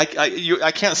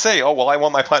 I can't say, I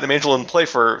want my Platinum Angel in play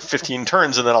for 15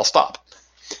 turns and then I'll stop.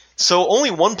 So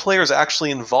only one player is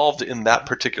actually involved in that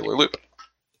particular loop.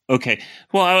 Okay.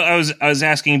 Well, I was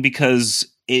asking because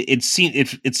it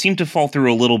seemed to fall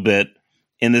through a little bit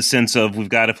in the sense of we've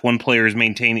got if one player is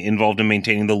involved in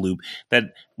maintaining the loop,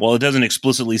 that while it doesn't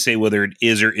explicitly say whether it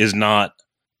is or is not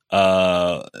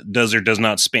does or does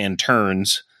not span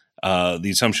turns, the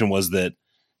assumption was that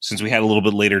since we had a little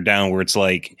bit later down where it's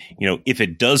like, if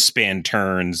it does span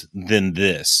turns, then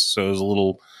this. So there's a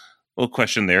little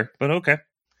question there, but okay.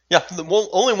 Yeah,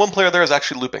 only one player there is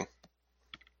actually looping.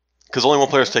 Because only one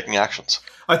player is taking actions.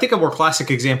 I think a more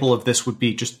classic example of this would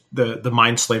be just the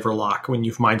Mindslaver lock, when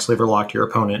you've Mindslaver locked your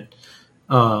opponent.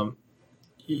 Well,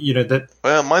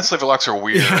 Mindslaver locks are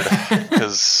weird.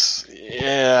 Because,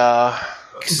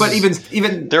 But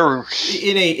even they're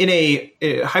in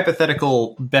a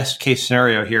hypothetical best case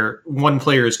scenario here, one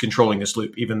player is controlling this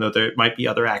loop, even though there might be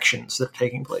other actions that are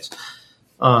taking place.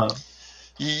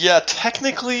 Yeah,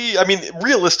 technically,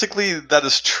 realistically, that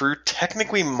is true.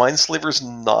 Technically, Mindslaver's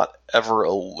not ever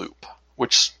a loop,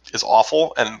 which is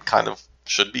awful and kind of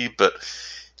should be, but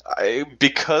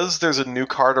because there's a new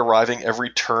card arriving every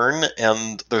turn,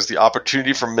 and there's the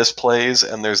opportunity for misplays,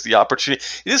 and there's the opportunity...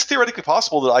 It is theoretically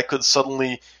possible that I could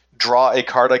suddenly draw a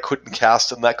card I couldn't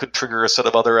cast, and that could trigger a set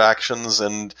of other actions,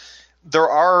 and there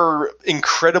are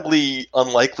incredibly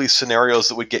unlikely scenarios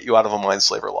that would get you out of a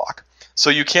Mindslaver lock. So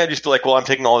you can't just be like, well, I'm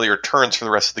taking all of your turns for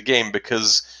the rest of the game,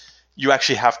 because you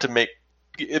actually have to make...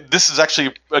 This is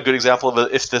actually a good example of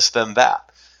a if this, then that.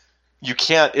 You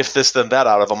can't if this, then that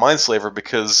out of a Mindslaver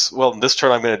because, well, this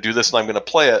turn I'm going to do this and I'm going to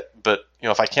play it, but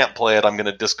if I can't play it, I'm going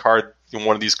to discard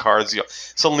one of these cards.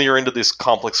 Suddenly you're into this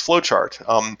complex flowchart.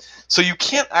 So you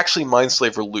can't actually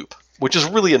Mindslaver loop, which is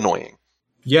really annoying.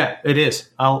 Yeah, it is.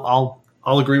 I'll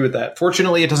agree with that.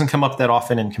 Fortunately, it doesn't come up that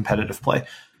often in competitive play.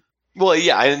 Well,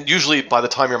 yeah, and usually by the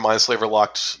time you're Mindslaver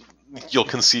locked, you'll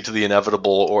concede to the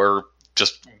inevitable or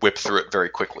just whip through it very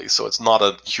quickly. So it's not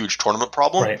a huge tournament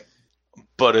problem. Right.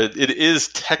 But it is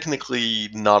technically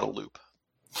not a loop.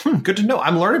 Good to know.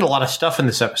 I'm learning a lot of stuff in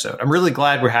this episode. I'm really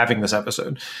glad we're having this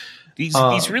episode.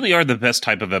 These really are the best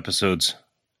type of episodes,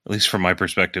 at least from my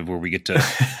perspective, where we get to,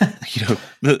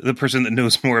 the person that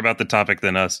knows more about the topic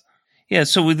than us. Yeah.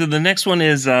 So the next one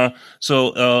is a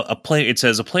player. It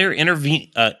says a player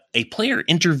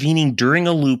intervening during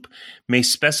a loop may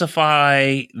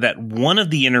specify that one of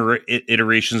the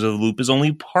iterations of the loop is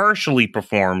only partially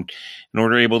performed in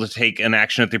order able to take an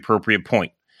action at the appropriate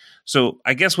point. So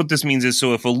I guess what this means is,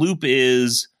 so if a loop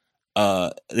is,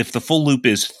 if the full loop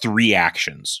is 3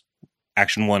 actions,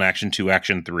 action 1, action 2,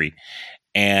 action 3,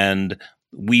 and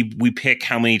we pick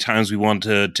how many times we want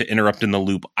to interrupt in the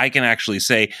loop, I can actually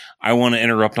say, I want to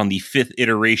interrupt on the 5th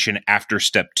iteration after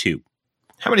step 2.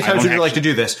 How many times would you like to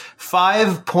do this?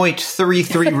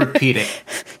 5.33 repeating.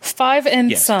 5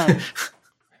 and some.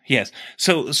 Yes.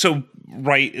 So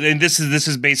Right, and this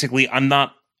is basically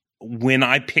when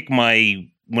I pick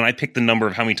the number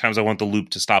of how many times I want the loop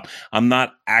to stop, I'm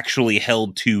not actually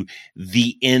held to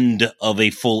the end of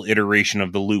a full iteration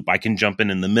of the loop. I can jump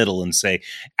in the middle and say,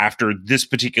 after this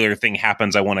particular thing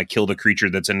happens, I want to kill the creature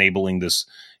that's enabling this,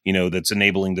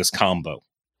 combo.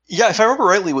 Yeah, if I remember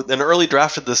rightly, an early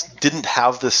draft of this didn't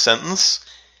have this sentence,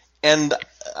 and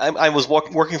I was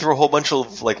working through a whole bunch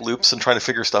of loops and trying to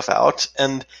figure stuff out,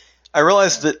 and I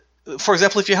realized that, for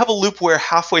example, if you have a loop where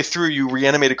halfway through you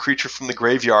reanimate a creature from the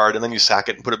graveyard and then you sack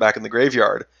it and put it back in the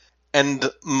graveyard, and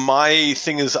my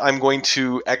thing is I'm going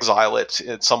to exile it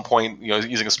at some point,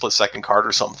 using a split-second card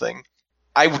or something,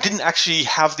 I didn't actually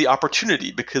have the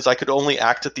opportunity because I could only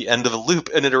act at the end of a loop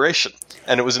an iteration,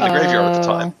 and it was in the graveyard at the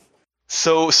time.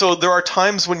 So there are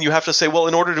times when you have to say, well,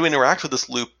 in order to interact with this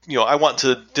loop, I want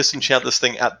to disenchant this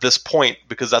thing at this point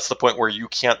because that's the point where you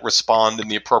can't respond in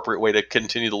the appropriate way to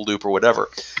continue the loop or whatever.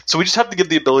 So we just have to give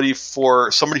the ability for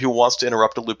somebody who wants to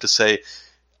interrupt a loop to say,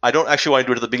 I don't actually want to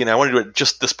do it at the beginning. I want to do it at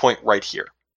just this point right here.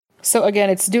 So again,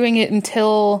 it's doing it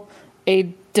until a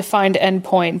defined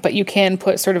endpoint, but you can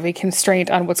put sort of a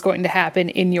constraint on what's going to happen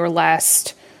in your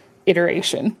last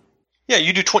iteration. Yeah,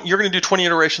 you're going to do 20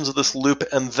 iterations of this loop,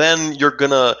 and then you're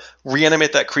going to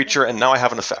reanimate that creature, and now I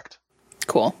have an effect.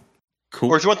 Cool.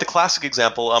 Or if you want the classic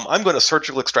example, I'm going to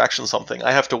surgical extraction something.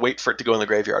 I have to wait for it to go in the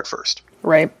graveyard first.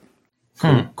 Right.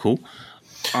 Cool.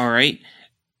 All right.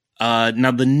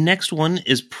 Now the next one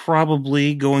is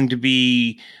probably going to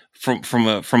be from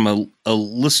a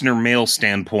listener mail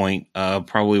standpoint,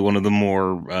 probably one of the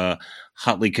more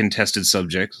hotly contested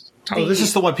subjects. Oh, this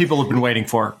is the one people have been waiting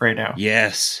for right now.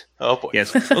 Yes. Oh, boy.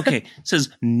 Yes. Okay. It says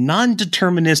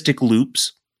non-deterministic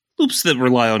loops that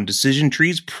rely on decision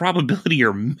trees, probability,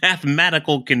 or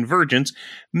mathematical convergence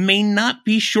may not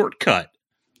be shortcut.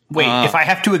 Wait, if I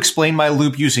have to explain my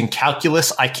loop using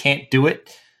calculus, I can't do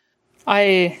it?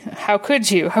 How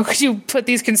could you? How could you put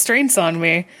these constraints on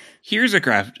me? Here's a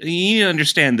graph. You need to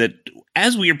understand that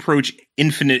as we approach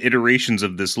infinite iterations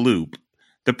of this loop,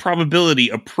 the probability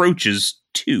approaches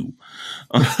 2.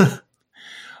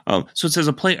 So it says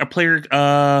a player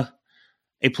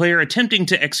attempting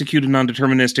to execute a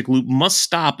non-deterministic loop must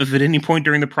stop if at any point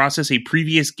during the process a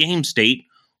previous game state,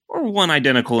 or one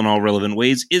identical in all relevant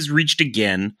ways, is reached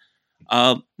again.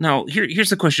 Now, here's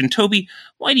the question. Toby,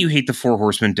 why do you hate the Four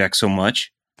Horsemen deck so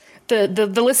much? The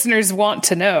listeners want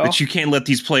to know. That you can't let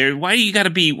these players... Why you gotta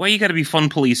be fun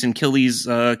police and kill these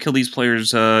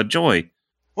players' joy?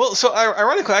 Well, so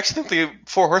ironically, I actually think the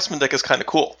Four Horsemen deck is kind of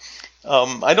cool.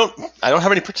 I don't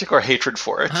have any particular hatred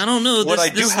for it. I don't know.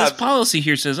 This policy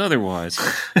here says otherwise.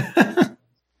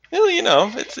 Well,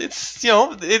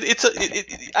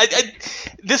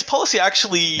 this policy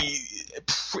actually,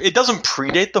 it doesn't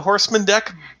predate the Horseman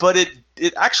deck, but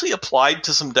it actually applied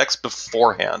to some decks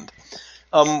beforehand.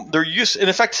 In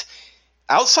effect,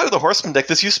 outside of the Horseman deck,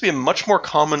 this used to be a much more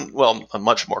common, but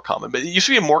it used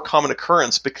to be a more common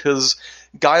occurrence because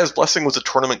Gaia's Blessing was a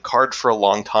tournament card for a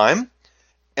long time.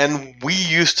 And we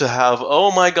used to have,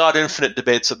 infinite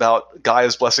debates about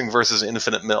Gaia's Blessing versus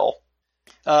Infinite Mill.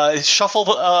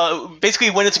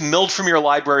 Basically, when it's milled from your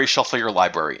library, shuffle your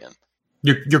library in.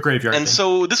 Your graveyard. And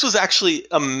so this was actually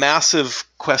a massive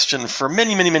question for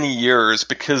many, many, many years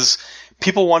because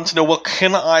people wanted to know, well,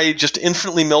 can I just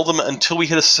infinitely mill them until we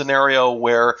hit a scenario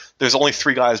where there's only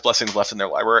 3 Gaia's Blessings left in their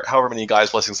library, however many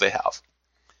Gaia's Blessings they have?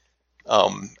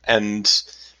 And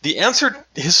the answer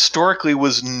historically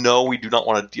was no, we do not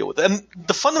want to deal with it. And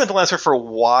the fundamental answer for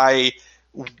why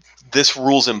this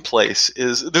rule's in place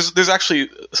is there's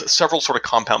actually several sort of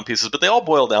compound pieces, but they all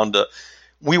boil down to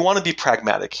we want to be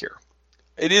pragmatic here.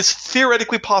 It is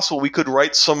theoretically possible we could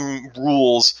write some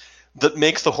rules that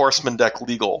make the Horseman deck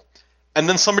legal, and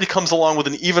then somebody comes along with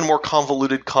an even more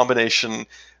convoluted combination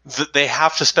that they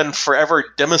have to spend forever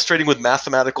demonstrating with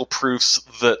mathematical proofs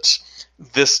that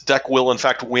this deck will, in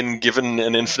fact, win given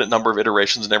an infinite number of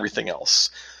iterations and everything else.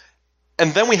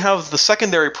 And then we have the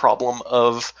secondary problem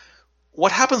of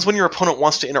what happens when your opponent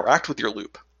wants to interact with your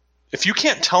loop. If you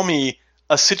can't tell me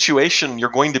a situation you're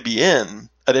going to be in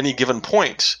at any given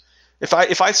point, if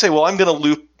I say, well, I'm going to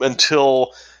loop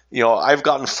until I've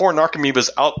gotten 4 Narcomoebas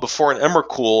out before an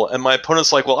Emrakul, and my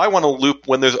opponent's like, well, I want to loop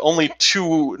when there's only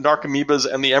 2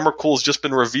 Narcomoebas and the Emrakul's just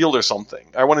been revealed or something.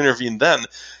 I want to intervene then.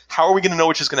 How are we going to know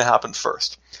which is going to happen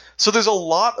first? So there's a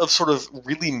lot of sort of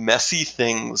really messy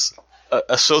things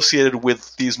associated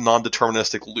with these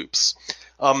non-deterministic loops.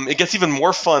 It gets even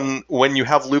more fun when you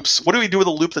have loops. What do we do with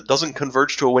a loop that doesn't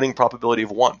converge to a winning probability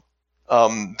of 1?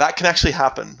 That can actually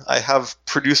happen. I have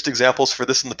produced examples for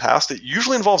this in the past. It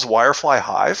usually involves Wirefly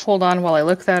Hive. Hold on while I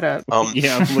look that up.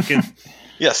 Yeah, I'm looking.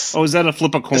 Yes. Oh, is that a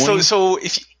flip a coin? So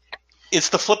if it's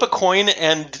the flip a coin,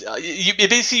 and you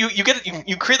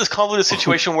create this convoluted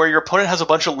situation where your opponent has a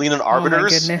bunch of lean and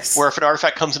arbiters, where if an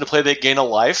artifact comes into play, they gain a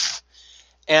life,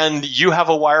 and you have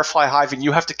a Wirefly Hive, and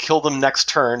you have to kill them next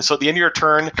turn. So at the end of your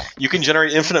turn, you can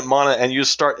generate infinite mana, and you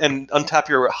start and untap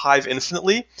your Hive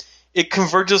infinitely. It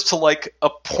converges to like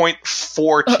a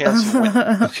 0.4 chance of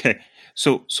win. Okay,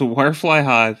 so Wirefly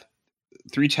Hive.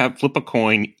 3-tap, flip a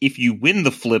coin. If you win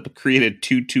the flip, create a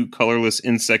 2/2 colorless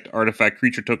insect artifact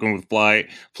creature token with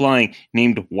flying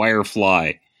named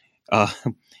Wirefly.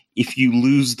 If you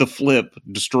lose the flip,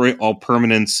 destroy all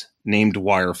permanents named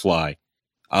Wirefly.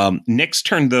 Next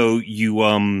turn, though,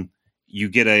 you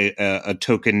get a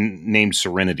token named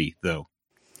Serenity, though.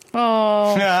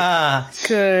 Oh,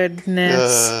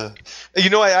 goodness.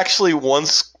 I actually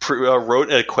once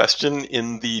wrote a question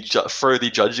for the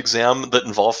judge exam that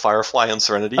involved Firefly and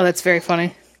Serenity. Oh, that's very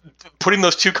funny. Putting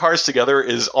those two cards together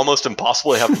is almost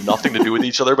impossible. They have nothing to do with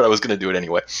each other, but I was going to do it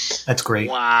anyway. That's great.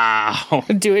 Wow.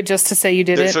 Do it just to say you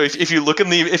did it. So if you look in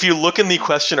the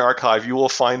question archive, you will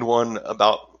find one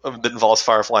that involves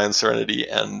Firefly and Serenity,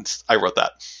 and I wrote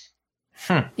that.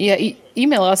 Yeah,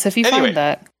 email us if you find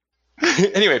that.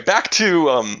 Anyway, back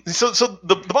to so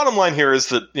the bottom line here is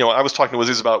that I was talking to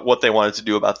Wizards about what they wanted to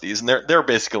do about these, and they're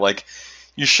basically like,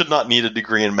 you should not need a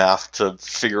degree in math to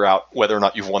figure out whether or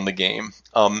not you've won the game.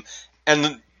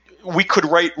 And we could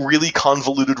write really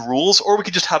convoluted rules, or we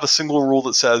could just have a single rule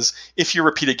that says if you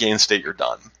repeat a game state, you're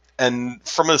done. And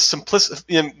from a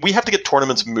simplicity, we have to get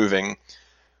tournaments moving.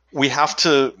 We have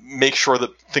to make sure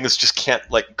that things just can't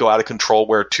go out of control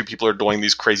where two people are doing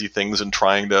these crazy things and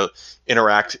trying to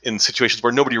interact in situations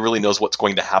where nobody really knows what's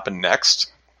going to happen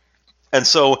next. And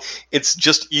so it's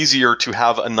just easier to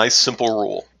have a nice simple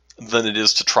rule than it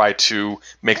is to try to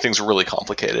make things really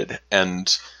complicated.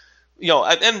 And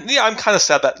I'm kind of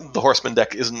sad that the Horseman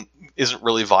deck isn't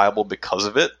really viable because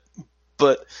of it,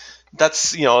 but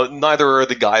that's, neither are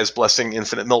the guys blessing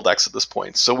infinite mill decks at this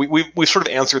point. So we've sort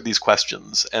of answered these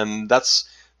questions, and that's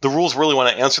the rules really want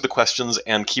to answer the questions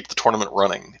and keep the tournament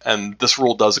running. And this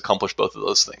rule does accomplish both of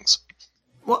those things.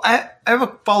 Well, I have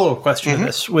a follow-up question to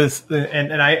this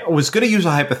and I was going to use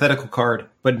a hypothetical card,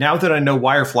 but now that I know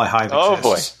Wirefly Hive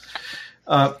exists.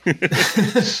 Oh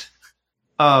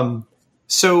boy.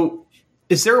 So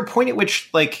is there a point at which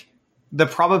the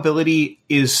probability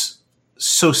is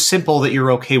so simple that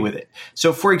you're okay with it?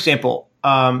 So, for example,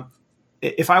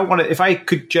 if I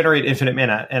could generate infinite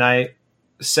mana, and I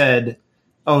said,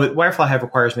 "Oh, Wirefly Hive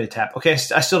requires me to tap." Okay,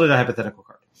 I still did a hypothetical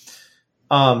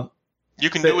card. You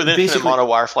can do it with infinite mana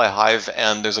Wirefly Hive,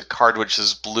 and there's a card which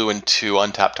is blue and 2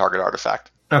 untap target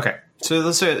artifact. Okay, so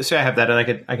let's say I have that,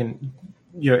 and I can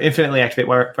infinitely activate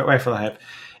Wirefly Hive.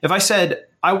 If I said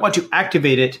I want to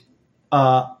activate it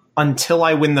until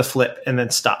I win the flip, and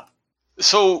then stop.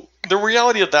 So the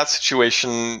reality of that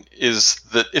situation is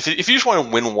that if you just want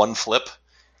to win one flip,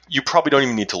 you probably don't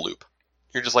even need to loop.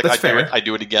 You're just like, I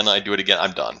do it again,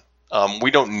 I'm done. We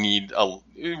don't need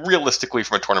realistically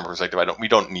from a tournament perspective, we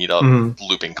don't need a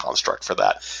looping construct for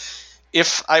that.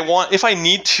 If I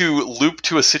need to loop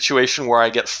to a situation where I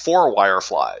get 4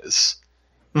 Wireflies,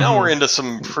 now we're into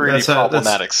some pretty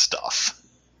problematic stuff.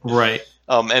 Right.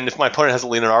 And if my opponent has a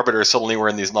lean and arbiter, suddenly we're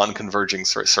in these non-converging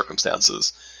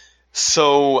circumstances.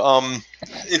 So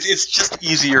it's just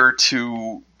easier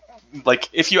to,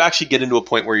 if you actually get into a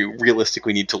point where you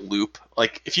realistically need to loop,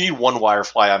 if you need 1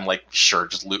 Wirefly, I'm sure,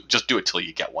 just do it till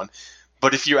you get one.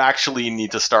 But if you actually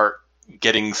need to start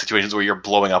getting situations where you're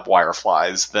blowing up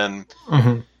Wireflies, then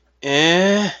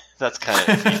that's kind of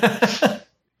iffy.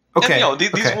 Okay. And,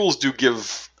 these rules do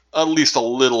give at least a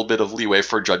little bit of leeway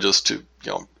for judges to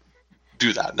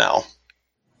do that now.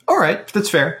 All right, that's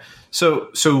fair.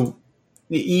 So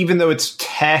even though it's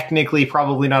technically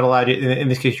probably not allowed, in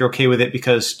this case, you're okay with it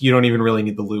because you don't even really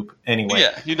need the loop anyway.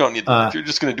 Yeah, you don't need the loop. You're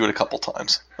just going to do it a couple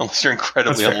times, unless you're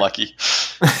incredibly unlucky.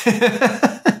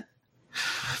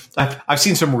 I've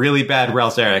seen some really bad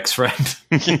Ralzerics, friend.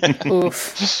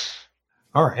 Oof.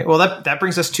 All right. Well, that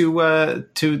brings us to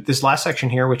this last section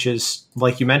here, which is,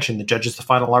 like you mentioned, the judge is the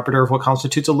final arbiter of what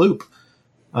constitutes a loop.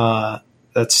 So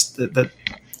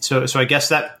I guess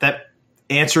that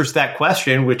answers that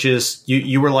question, which is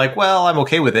you were like, well, I'm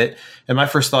okay with it. And my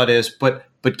first thought is, but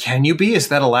can you be? Is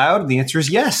that allowed? And the answer is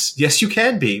yes. Yes, you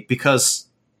can be, because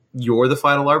you're the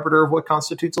final arbiter of what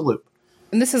constitutes a loop.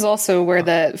 And this is also where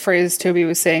the phrase Toby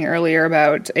was saying earlier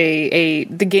about the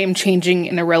game changing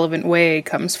in a relevant way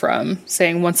comes from,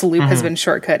 saying once a loop has been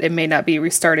shortcut, it may not be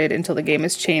restarted until the game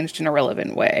is changed in a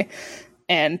relevant way.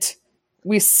 And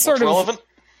we sort of... relevant?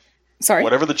 Sorry?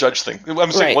 Whatever the judge thinks.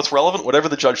 I'm saying what's relevant, whatever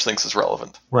the judge thinks is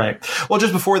relevant. Right. Well,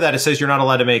 just before that, it says you're not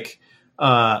allowed to make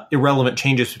irrelevant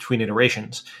changes between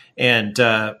iterations. And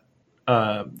the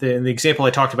example I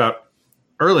talked about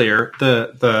earlier,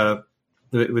 with the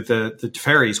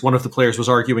Teferis, one of the players was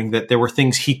arguing that there were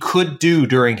things he could do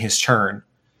during his turn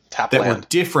Tap that land. were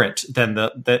different than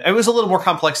it was a little more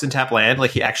complex than tap land.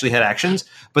 Like he actually had actions,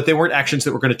 but they weren't actions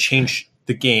that were going to change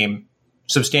the game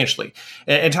substantially.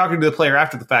 And talking to the player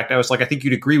after the fact, I was like, I think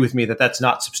you'd agree with me that that's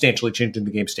not substantially changing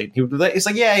the game state. He's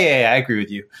like, yeah, I agree with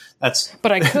you.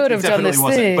 But I could have done this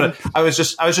thing. But I was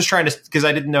just trying to, because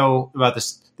I didn't know about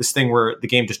this thing where the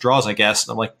game just draws, I guess.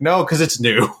 And I'm like, no, because it's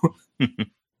new.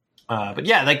 But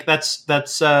yeah, like that's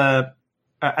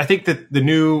I think that the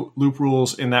new loop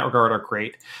rules in that regard are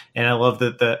great, and I love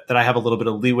that I have a little bit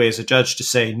of leeway as a judge to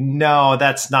say no,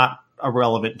 that's not a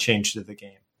relevant change to the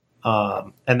game.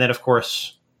 And then, of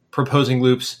course, proposing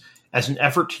loops as an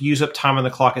effort to use up time on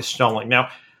the clock is stalling. Now,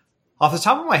 off the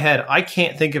top of my head, I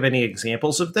can't think of any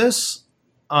examples of this.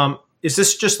 Is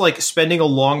this just like spending a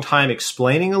long time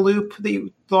explaining a loop that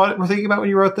you were thinking about when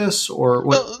you wrote this, or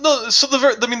what? No. So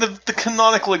the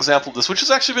canonical example of this, which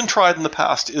has actually been tried in the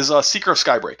past, is Seeker of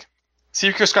Skybreak.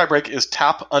 Seeker of Skybreak is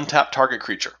tap, untap target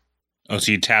creature. Oh,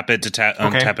 so you tap it to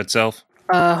untap itself?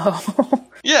 Oh.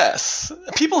 Yes,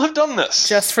 people have done this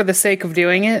Just for the sake of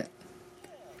doing it?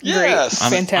 Yes.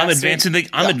 Great. Fantastic.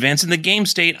 I'm advancing the game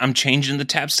state. I'm changing the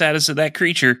tap status of that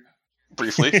creature.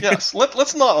 Briefly, yes.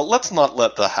 Let's not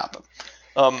let that happen.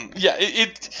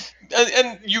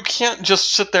 And you can't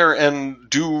just sit there and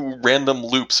do random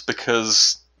loops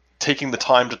because taking the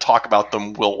time to talk about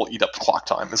them will eat up clock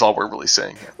time. Is all we're really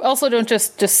saying here. Also, don't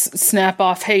just snap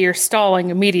off, hey, you're stalling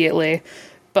immediately,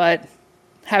 but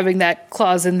having that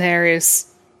clause in there is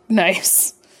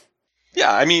nice.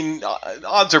 Yeah, I mean,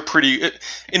 odds are pretty.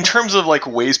 In terms of like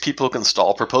ways people can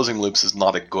stall, proposing loops is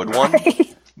not a good one.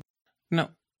 Right?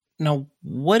 Now,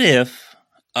 what if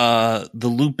the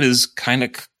loop is kind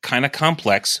of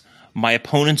complex? My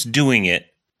opponent's doing it,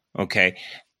 okay,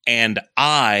 and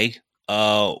I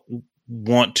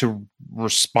want to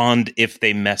respond if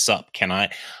they mess up. Can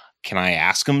I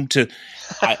ask them to?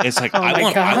 It's like I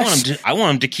want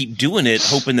them to keep doing it,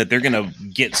 hoping that they're going to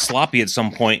get sloppy at some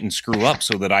point and screw up,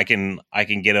 so that I can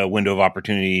get a window of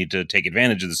opportunity to take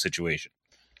advantage of the situation.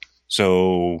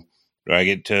 So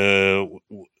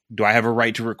do I have a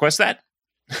right to request that?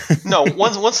 No,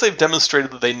 once they've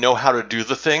demonstrated that they know how to do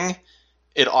the thing,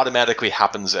 it automatically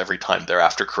happens every time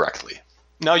thereafter correctly.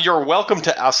 Now, you're welcome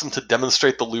to ask them to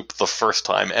demonstrate the loop the first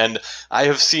time, and I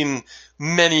have seen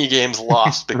many games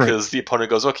lost because the opponent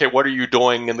goes, okay, what are you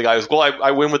doing? And the guy goes, well,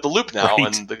 I win with the loop now.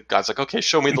 Right. And the guy's like, okay,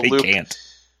 show me the loop. Can't.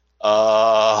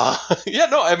 Yeah,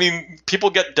 no, I mean, people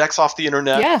get decks off the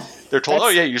internet. Yeah. They're told, oh,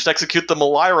 yeah, you just execute the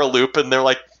Malira loop, and they're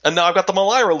like, and now I've got the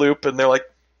Malira loop, and they're like,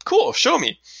 cool, show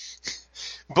me.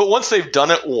 But once they've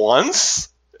done it once,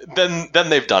 then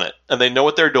they've done it, and they know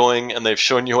what they're doing, and they've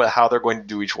shown you how they're going to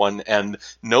do each one, and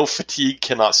no fatigue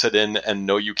cannot set in, and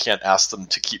no, you can't ask them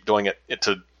to keep doing it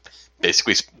to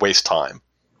basically waste time.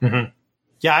 Mm-hmm.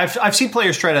 Yeah, I've seen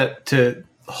players try to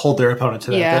hold their opponent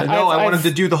to that. Yeah, I want them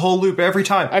to do the whole loop every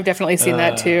time. I've definitely seen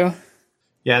that too.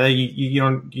 Yeah, you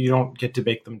don't get to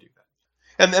make them do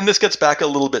that. And this gets back a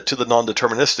little bit to the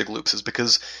non-deterministic loops, is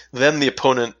because then the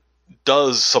opponent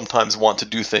does sometimes want to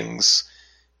do things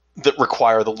that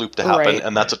require the loop to happen, right.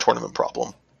 And that's a tournament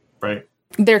problem. Right.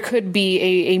 There could be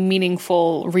a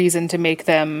meaningful reason to make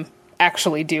them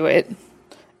actually do it,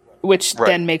 which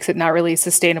then makes it not really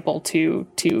sustainable to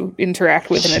interact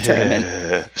with in a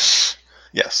tournament.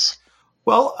 Yes.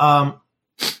 Well,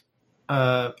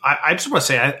 I just want to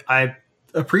say I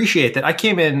appreciate that I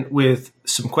came in with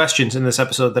some questions in this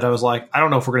episode that I was like, I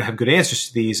don't know if we're going to have good answers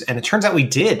to these. And it turns out we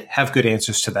did have good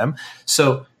answers to them.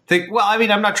 So,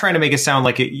 I'm not trying to make it sound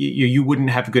like you wouldn't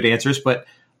have good answers, but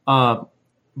I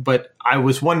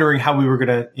was wondering how we were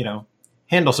going to,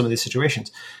 handle some of these situations.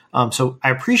 So I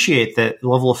appreciate the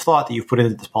level of thought that you've put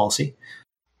into this policy.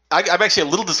 I'm actually a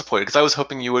little disappointed because I was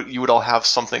hoping you would all have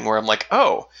something where I'm like,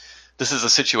 oh, this is a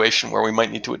situation where we might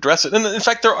need to address it. And in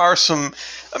fact, there are some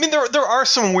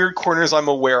weird corners I'm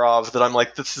aware of that I'm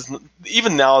like, this is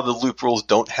even now the loop rules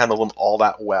don't handle them all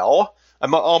that well.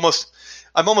 I'm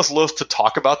almost loath to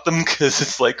talk about them because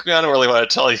it's like, I don't really want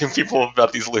to tell you people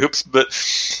about these loops. But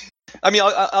I mean,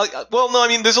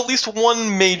 there's at least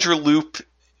one major loop.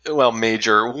 Well,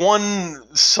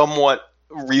 one somewhat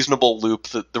reasonable loop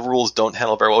that the rules don't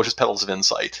handle very well, which is Petals of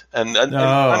Insight. And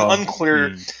I'm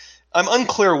unclear. I'm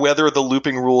unclear whether the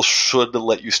looping rules should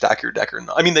let you stack your deck or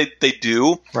not. I mean, they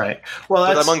do. Right. Well,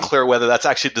 but I'm unclear whether that's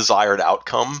actually a desired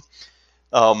outcome.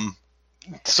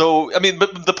 So, I mean,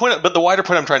 but the wider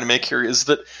point I'm trying to make here is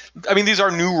that, I mean, these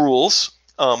are new rules.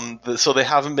 So they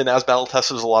haven't been as battle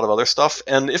tested as a lot of other stuff.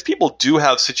 And if people do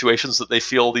have situations that they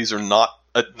feel these are not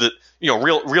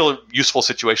real useful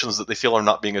situations that they feel are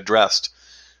not being addressed,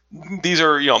 these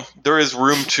are, there is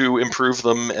room to improve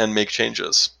them and make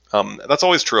changes. That's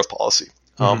always true of policy.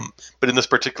 But in this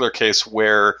particular case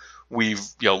where we've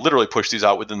literally pushed these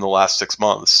out within the last 6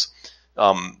 months,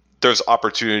 there's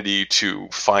opportunity to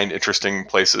find interesting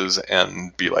places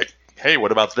and be like, hey,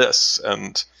 what about this?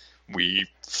 And we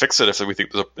fix it if we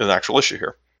think there's an actual issue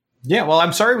here. Yeah, well,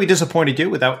 I'm sorry we disappointed you.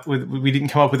 We didn't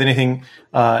come up with anything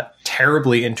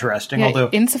terribly interesting. Yeah, although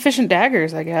insufficient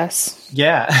daggers, I guess.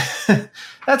 Yeah,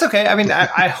 that's okay. I mean,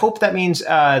 I hope that means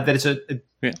that it's a.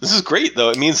 This is great, though.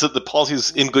 It means that the policy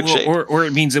is in good shape. Or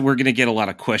it means that we're going to get a lot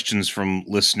of questions from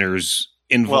listeners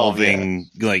involving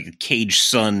like Cage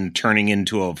Sun turning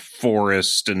into a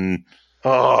forest and.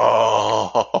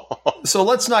 Oh. So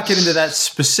let's not get into that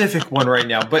specific one right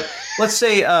now. But let's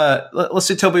say,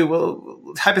 Toby,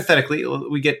 hypothetically,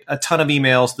 we get a ton of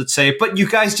emails that say, "But you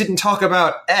guys didn't talk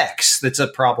about X. That's a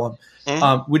problem."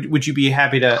 Mm-hmm. Would you be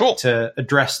happy to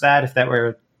address that if that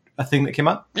were a thing that came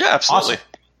up? Yeah, absolutely. Awesome.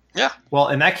 Yeah. Well,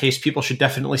 in that case, people should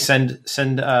definitely send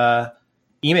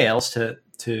emails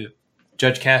to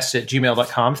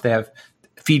judgecast@gmail.com if they have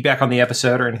feedback on the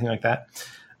episode or anything like that.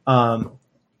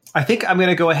 I think I'm going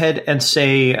to go ahead and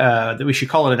say that we should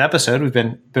call it an episode. We've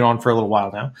been on for a little while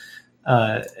now.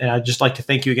 And I'd just like to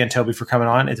thank you again, Toby, for coming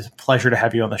on. It's a pleasure to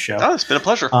have you on the show. Oh, it's been a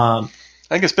pleasure. I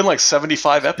think it's been like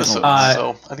 75 episodes,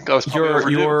 so I think I was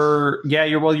probably overdue.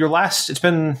 Your last, it's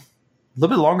been a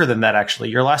little bit longer than that, actually.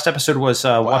 Your last episode was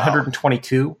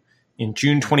 122 in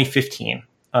June 2015.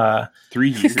 3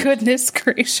 years. Goodness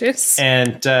gracious.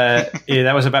 And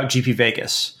that was about GP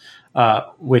Vegas,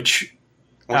 which...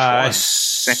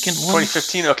 second one?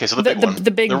 2015. Okay, so the big one.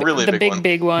 The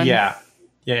big one. Yeah.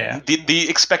 The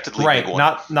expectedly right, big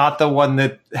one. Not the one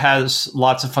that has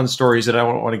lots of fun stories that I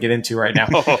don't want to get into right now.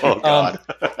 Oh God.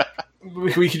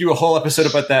 We could do a whole episode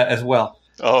about that as well.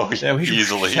 Oh, yeah, we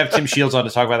easily. Should have Tim Shields on to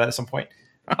talk about that at some point.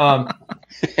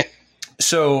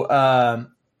 So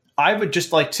I would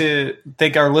just like to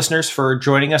thank our listeners for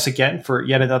joining us again for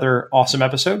yet another awesome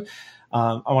episode.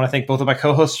 I want to thank both of my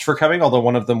co-hosts for coming, although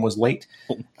one of them was late.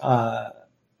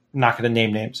 Not going to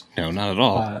name names. No, not at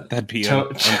all. That'd be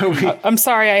Toby. I'm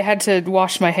sorry, I had to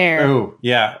wash my hair. Oh,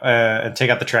 yeah, and take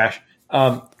out the trash.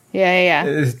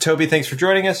 Yeah. Toby, thanks for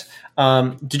joining us.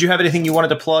 Did you have anything you wanted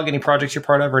to plug? Any projects you're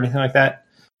part of or anything like that?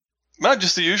 Not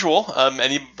just the usual.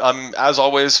 As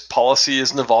always, policy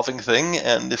is an evolving thing,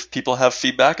 and if people have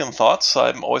feedback and thoughts,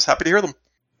 I'm always happy to hear them.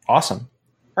 Awesome.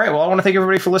 All right, well, I want to thank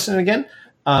everybody for listening again.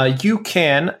 You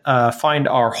can find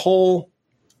our whole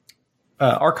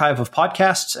archive of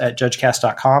podcasts at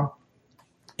judgecast.com,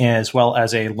 as well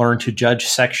as a Learn to Judge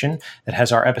section that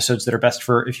has our episodes that are best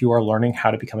for if you are learning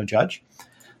how to become a judge.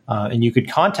 And you could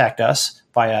contact us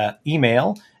via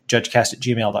email,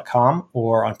 judgecast@gmail.com,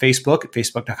 or on Facebook at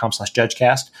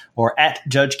facebook.com/judgecast, or at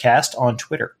judgecast on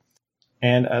Twitter.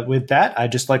 And with that,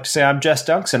 I'd just like to say I'm Jess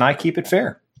Dunks, and I keep it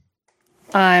fair.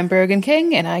 I'm Brogan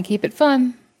King, and I keep it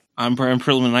fun. I'm Brian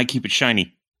Perlman, and I keep it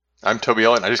shiny. I'm Toby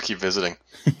Owen. I just keep visiting.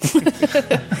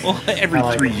 Well, every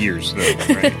 3 years,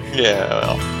 though, right? Yeah,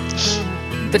 well.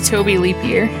 The Toby leap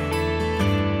year.